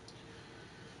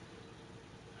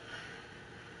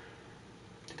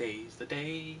 Today's the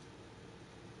day.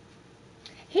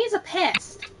 He's a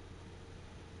pest.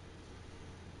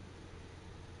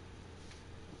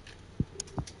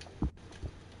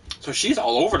 So she's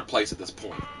all over the place at this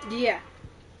point. Yeah.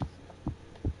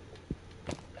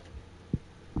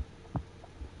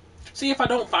 See, if I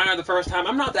don't find her the first time,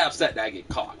 I'm not that upset that I get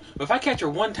caught. But if I catch her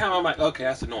one time, I'm like, okay,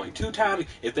 that's annoying. 2 times,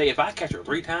 if I catch her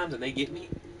 3 times and they get me,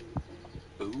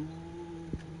 ooh.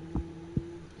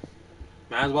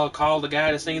 Might as well call the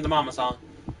guy that sings the mama song.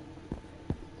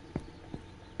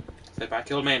 Except if I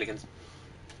killed mannequins.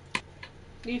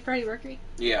 Need Freddie Mercury?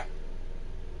 Yeah.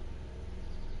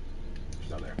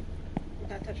 She's not there.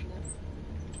 Not touching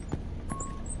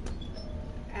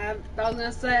that. I was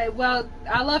gonna say, well,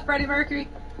 I love Freddie Mercury.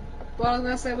 What I was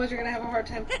gonna say was you're gonna have a hard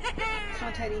time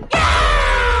contacting.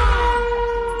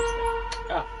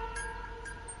 Oh.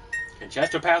 Can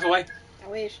Chester pass away? I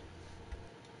wish.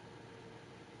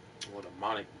 What a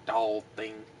demonic doll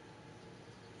thing.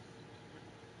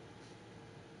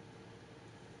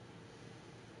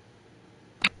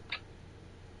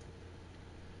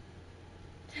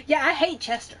 Yeah, I hate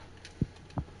Chester.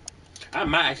 I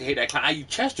might actually hate that clown.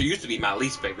 Chester used to be my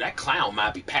least favorite. That clown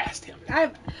might be past him.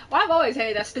 I've always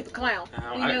hated that stupid clown.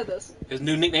 You know this. His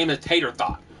new nickname is Tater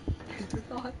Thought.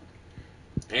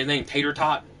 His name Tater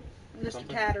Tot? Mr.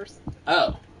 Something? Tatters.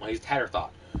 Oh, well, he's Tater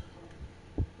Thought.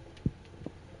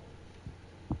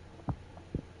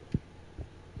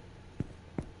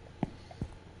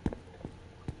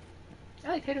 I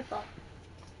like Tater Thought.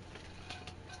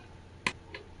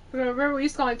 Remember we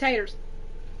used to call him Taters.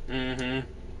 Mm-hmm.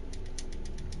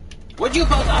 What'd you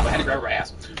both off? I had to grab her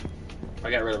ass.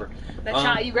 I got rid of her. That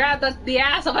child, you grabbed the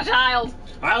ass of a child.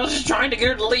 I was just trying to get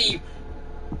her to leave.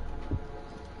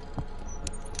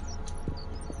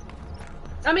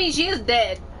 I mean, she is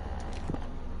dead.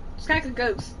 She's kind of a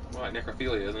ghost. Well, like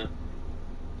necrophilia, isn't it?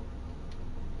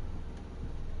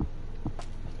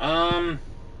 Uh-oh.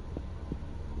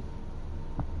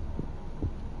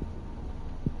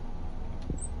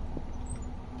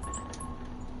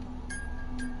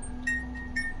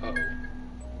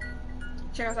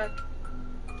 Check outside.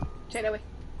 Check that way.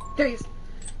 There he is.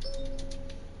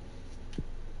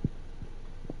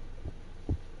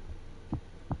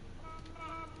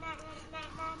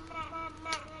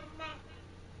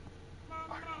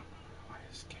 I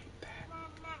escaped that.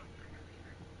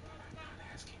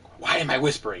 Why am I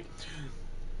whispering?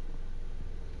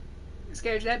 It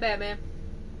scared you that bad, man.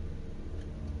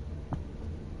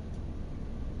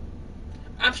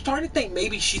 I'm starting to think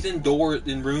maybe she's in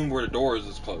room where the doors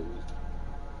is closed.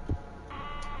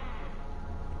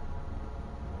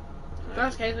 If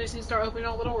that's the case, we just need to start opening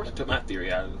all the doors. I took my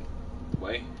theory out of the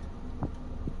way.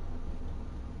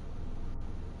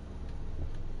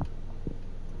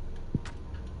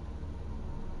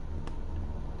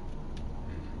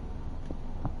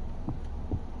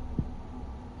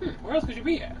 Where else could you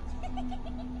be at?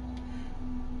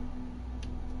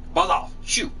 Buzz off!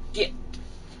 Shoot! Get!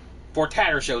 Before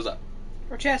Tatter shows up.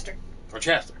 Or Chester. Or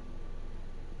Chester.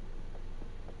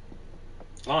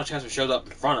 As long as Chester shows up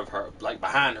in front of her, like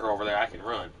behind her over there, I can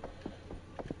run.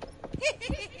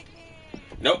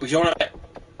 Nope, he's going up there.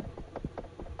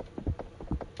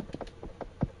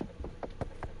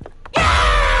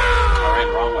 I ran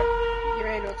the wrong way. You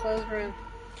ran into a closed room.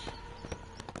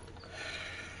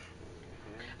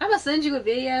 I'm gonna send you a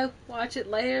video. Watch it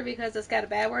later because it's got a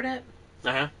bad word in it.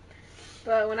 Uh-huh.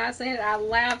 But when I seen it, I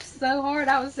laughed so hard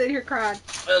I was sitting here crying.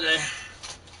 Okay.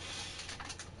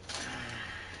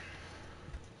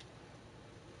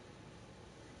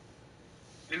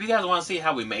 If you guys want to see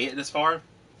how we made it this far,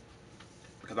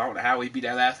 because I don't know how we beat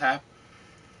that last half,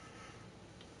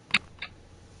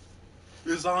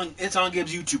 it's on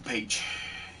Gibbs' YouTube page.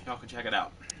 Y'all can check it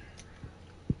out.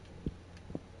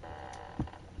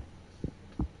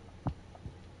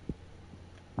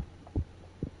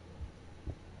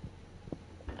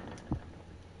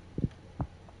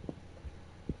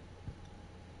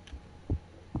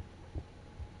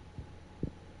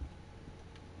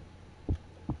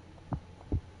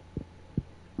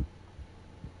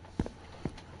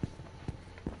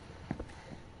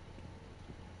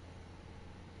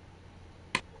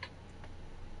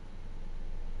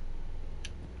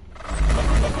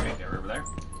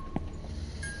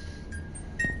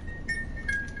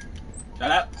 Shut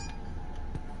up.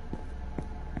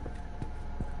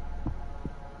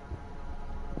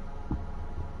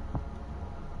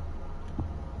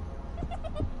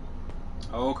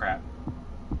 Oh crap.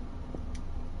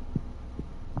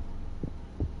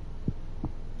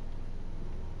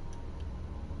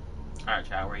 Alright,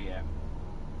 child, where you at?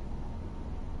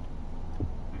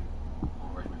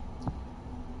 Where's me?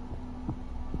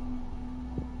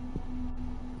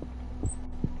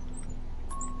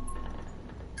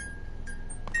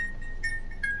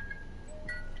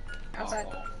 Outside.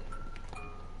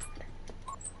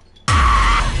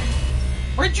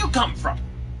 Where'd you come from?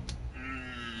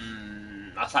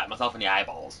 I slapped myself in the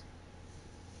eyeballs.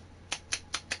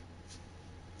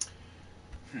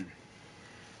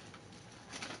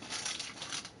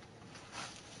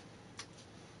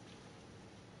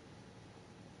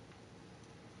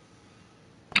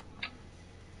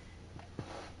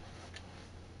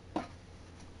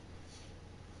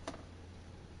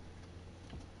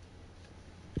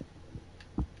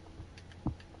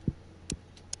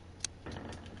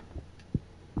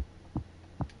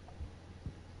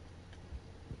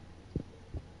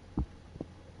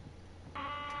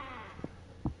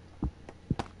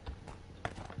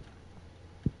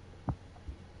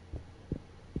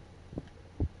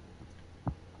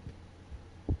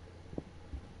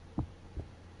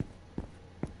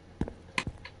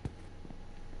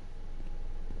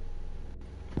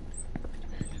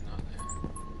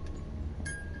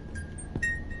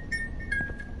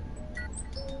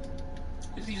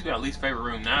 This used to be our least favorite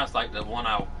room. Now it's like the one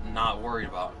I'm not worried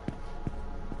about.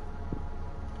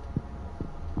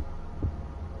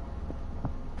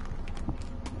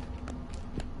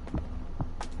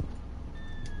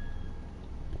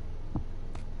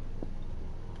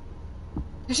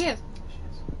 There she is.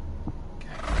 Okay.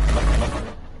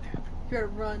 You better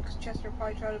run because Chester will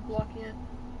probably try to block you in.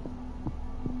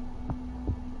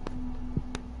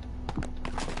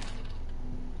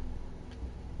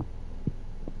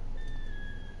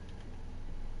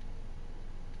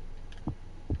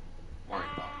 Worried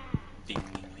about ding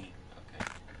ding ding. Okay.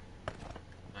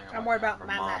 I'm worried about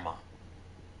my mama. life.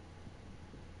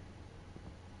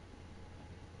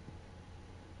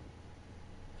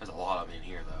 There's a lot of them in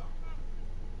here though.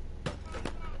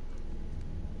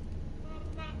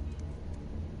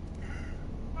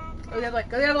 Go the other way.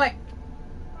 Go the other way.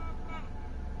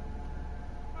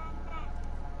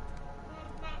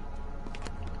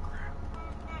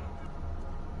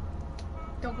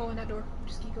 Don't go in that door.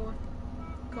 Just keep going.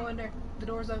 Go in there. The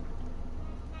door's open.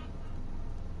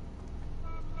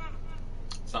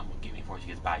 Something will get me before she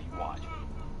gets by. You watch.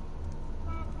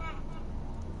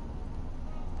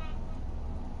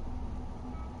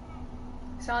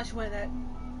 Sound like she went in that.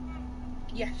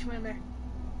 Yeah, she went in there.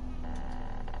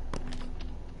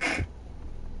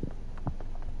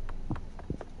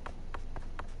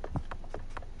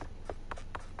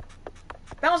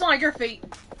 That was on like your feet.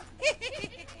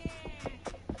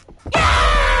 I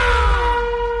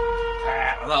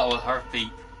thought it was her feet.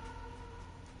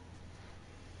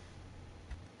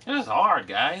 This is hard,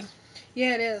 guys.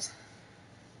 Yeah, it is.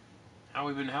 How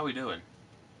we doing?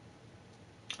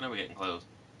 I know we're getting close.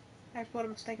 I have to put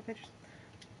them to take pictures.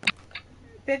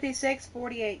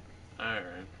 56-48. Alright.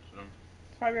 So.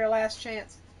 It's probably our last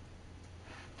chance.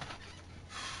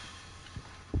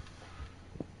 Why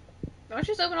don't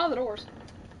you just open all the doors?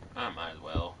 I might as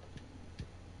well.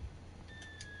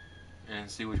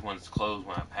 And see which one's closed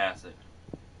when I pass it.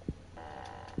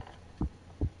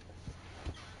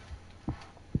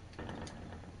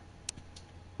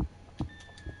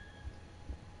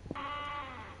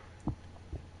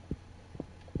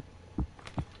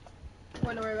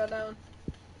 Don't worry about that one.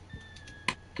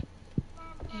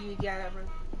 You got that one.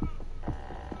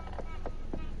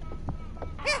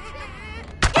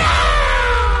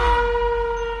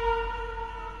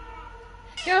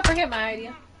 Don't forget my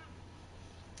idea.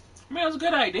 I mean, it was a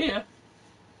good idea.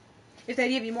 If they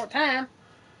give you more time.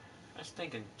 I was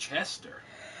thinking Chester.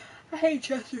 I hate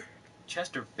Chester.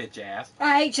 Chester, bitch ass.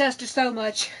 I hate Chester so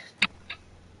much.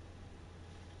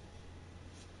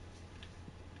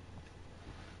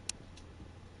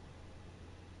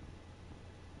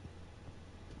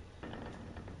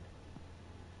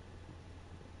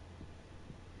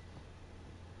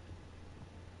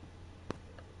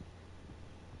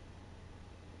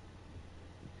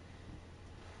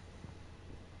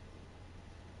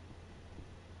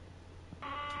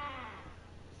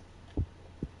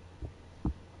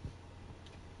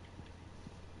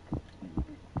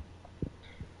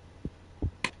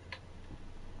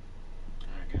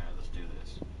 Alright, guys, let's do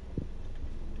this.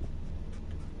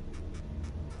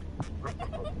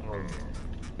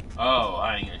 Oh,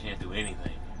 I ain't gonna chance to do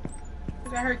anything.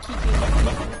 I heard Kiki.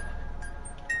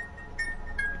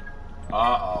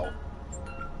 Uh-oh.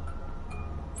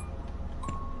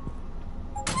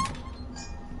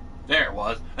 There it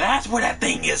was. That's where that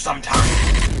thing is sometimes.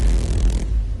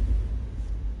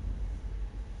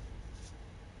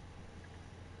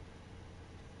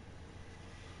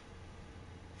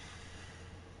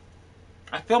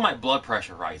 I feel my blood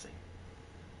pressure rising.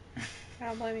 I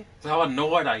don't blame you. That's how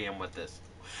annoyed I am with this.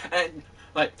 And,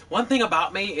 like, one thing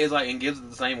about me is, like, and Gibbs is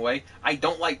the same way, I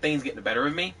don't like things getting the better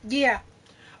of me. Yeah.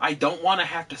 I don't want to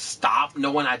have to stop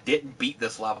knowing I didn't beat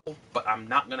this level, but I'm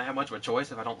not going to have much of a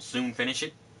choice if I don't soon finish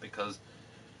it, because,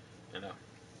 you know,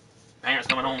 parents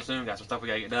coming home soon, got some stuff we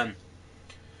got to get done.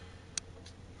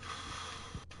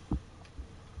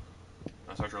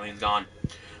 My sertraline has gone.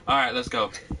 Alright, let's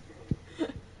go.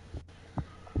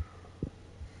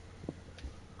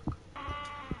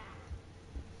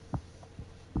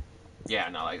 Yeah,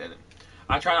 no, like that.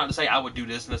 I try not to say I would do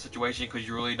this in this situation because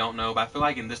you really don't know, but I feel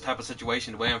like in this type of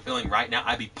situation, the way I'm feeling right now,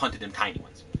 I'd be punted them tiny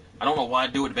ones. I don't know why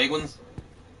I'd do it with the big ones,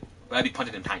 but I'd be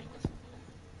punted them tiny ones.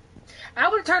 I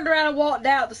would have turned around and walked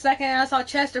out the second I saw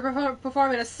Chester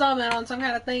performing a summon on some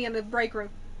kind of thing in the break room.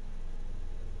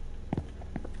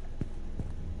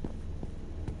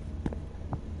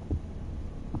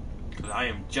 Because I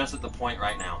am just at the point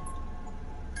right now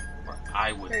where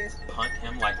I would punt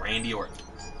him like Randy Orton.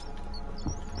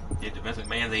 Did to Vince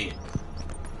McMahon's head.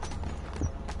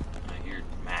 I hear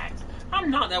Max. I'm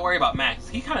not that worried about Max.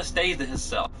 He kind of stays to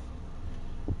himself.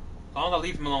 As long as I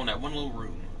leave him alone in that one little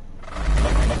room.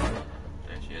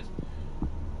 There she is. I'm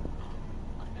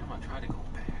gonna try to go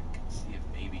back and see if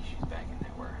maybe she's back in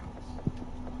that warehouse.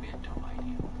 We had no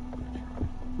idea. I'm gonna try.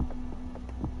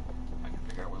 I can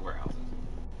figure out where the warehouse is.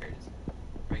 There it is.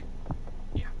 Right?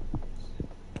 Yeah.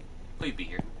 Please be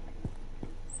here.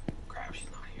 Crap, she's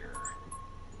not here.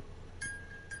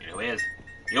 You know who is?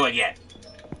 You again.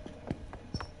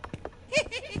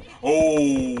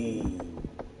 Oh.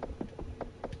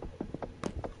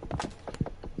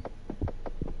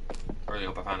 I really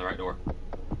hope I find the right door.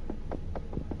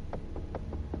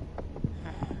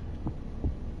 I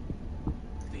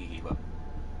think he gave up.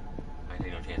 I ain't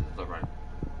take no chances. Let's run.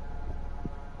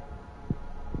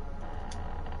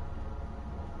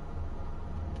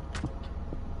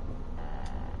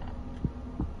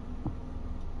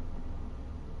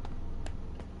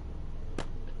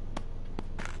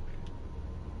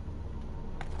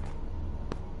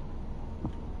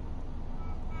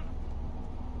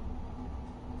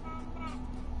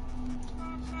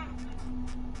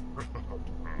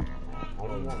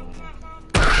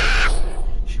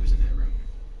 She was in that room.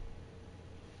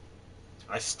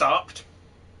 I stopped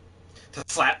to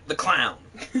slap the clown.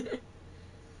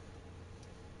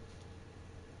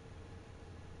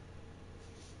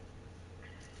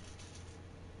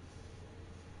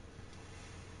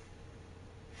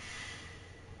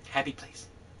 Happy place.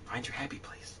 Find your happy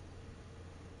place.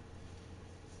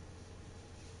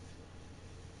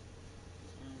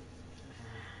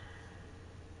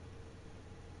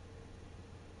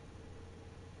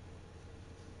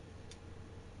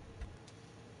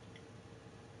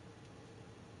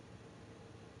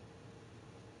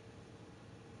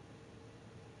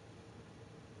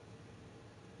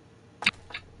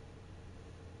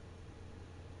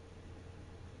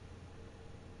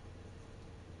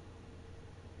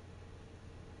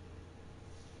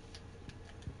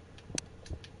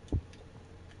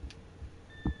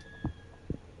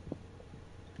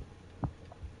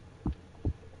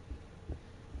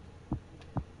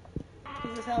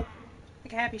 Does this help?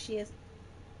 Look how happy she is.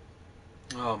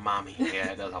 Oh, mommy.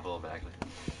 Yeah, it does help a little bit, actually.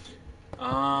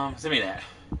 Send me that.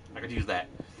 I could use that.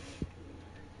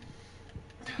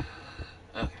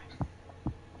 Okay.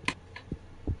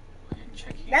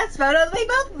 Check here. That's photos we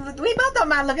both don't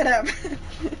mind looking up.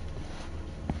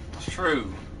 It's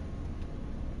true.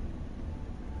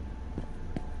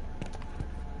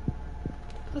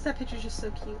 Plus that picture's just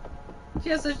so cute. She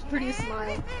has such a pretty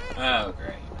smile. Oh,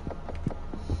 great.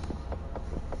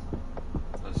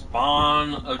 The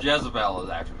spawn of Jezebel is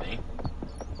after me.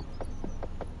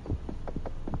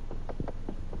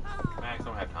 Max,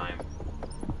 don't have time.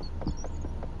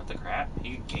 What the crap?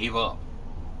 He gave up.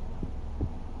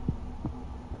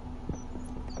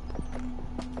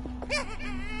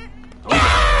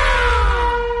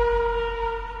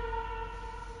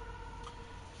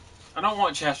 I don't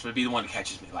want Chester to be the one that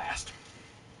catches me last.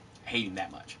 I hate him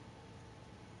that much.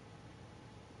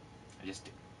 I just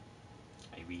do.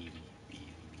 I really, really, really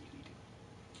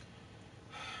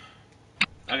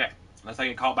do. Okay, unless I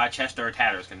get caught by Chester or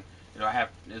Tatters,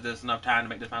 is this enough time to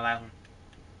make this my last one?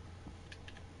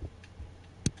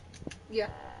 Yeah.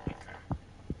 Okay.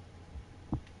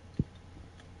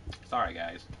 Sorry,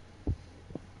 guys.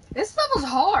 This level's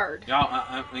hard. Y'all,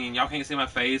 I mean, y'all can't see my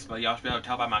face, but y'all should be able to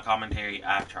tell by my commentary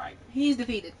I've tried. He's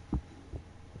defeated.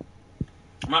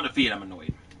 I'm not defeated, I'm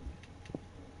annoyed.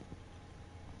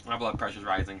 My blood pressure's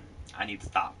rising. I need to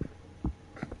stop.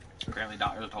 Apparently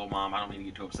doctors told Mom I don't need to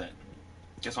get too upset.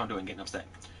 Guess what I'm doing? Getting upset.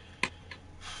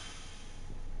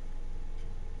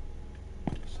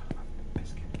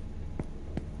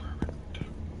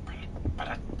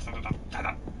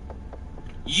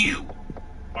 You!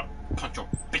 I'll punch your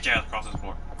bitch ass across this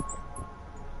floor.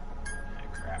 Ah,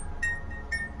 crap.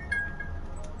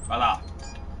 Voila.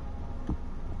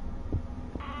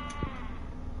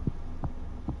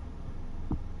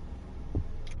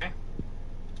 Okay.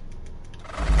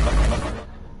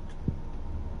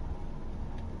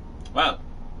 Well,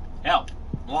 help.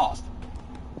 Lost.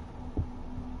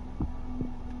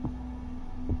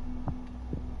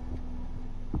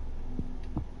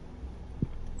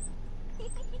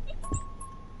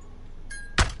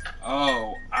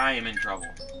 Oh, I am in trouble.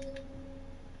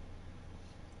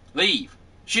 Leave.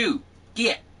 Shoo.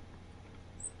 Get.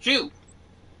 Shoo.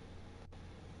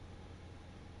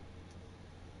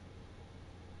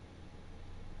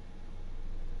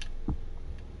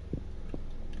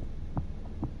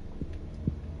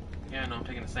 Yeah, no, I'm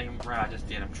taking the same route I just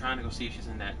did. I'm trying to go see if she's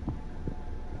in that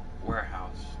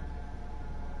warehouse.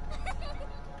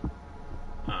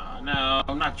 Oh, no,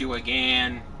 not you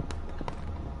again.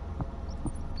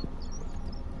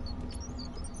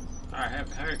 Alright,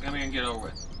 hurry, come here and get over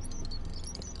with.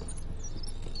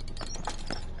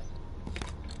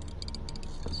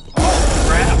 Oh,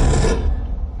 crap!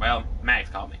 Well, Max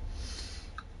called me.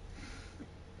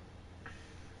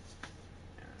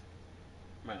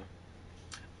 Well,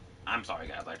 I'm sorry,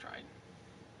 guys, I tried.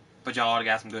 But y'all already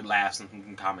got some good laughs and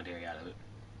some commentary out of it.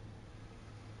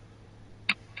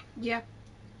 Yeah.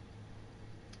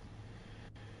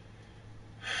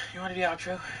 You want to do the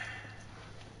outro?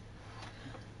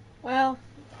 Well,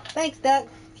 thanks, Duck.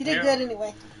 You did good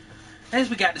anyway. At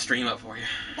least we got the stream up for you.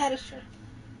 That is true.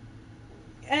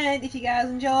 And if you guys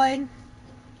enjoyed,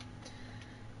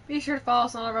 be sure to follow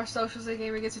us on all of our socials at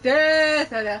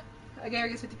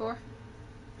GamerGets54.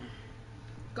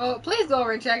 Please go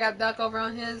over and check out Duck over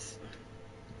on his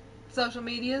social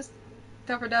medias,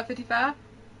 TougherDuck55.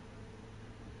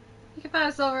 You can find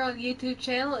us over on the YouTube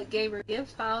channel at GamerGives.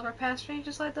 Find all of our past streams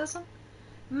just like this one,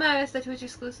 minus the Twitch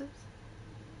exclusives.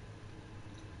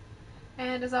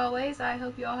 And as always, I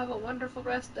hope you all have a wonderful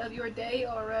rest of your day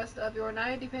or rest of your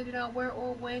night, depending on where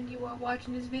or when you are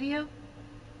watching this video.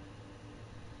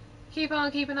 Keep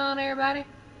on keeping on, everybody.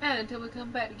 And until we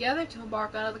come back together to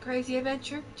embark on another crazy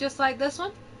adventure, just like this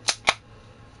one,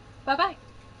 bye-bye.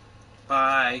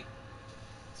 Bye.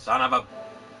 Son of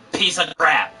a piece of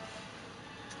crap.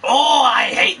 Oh, I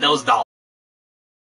hate those dolls.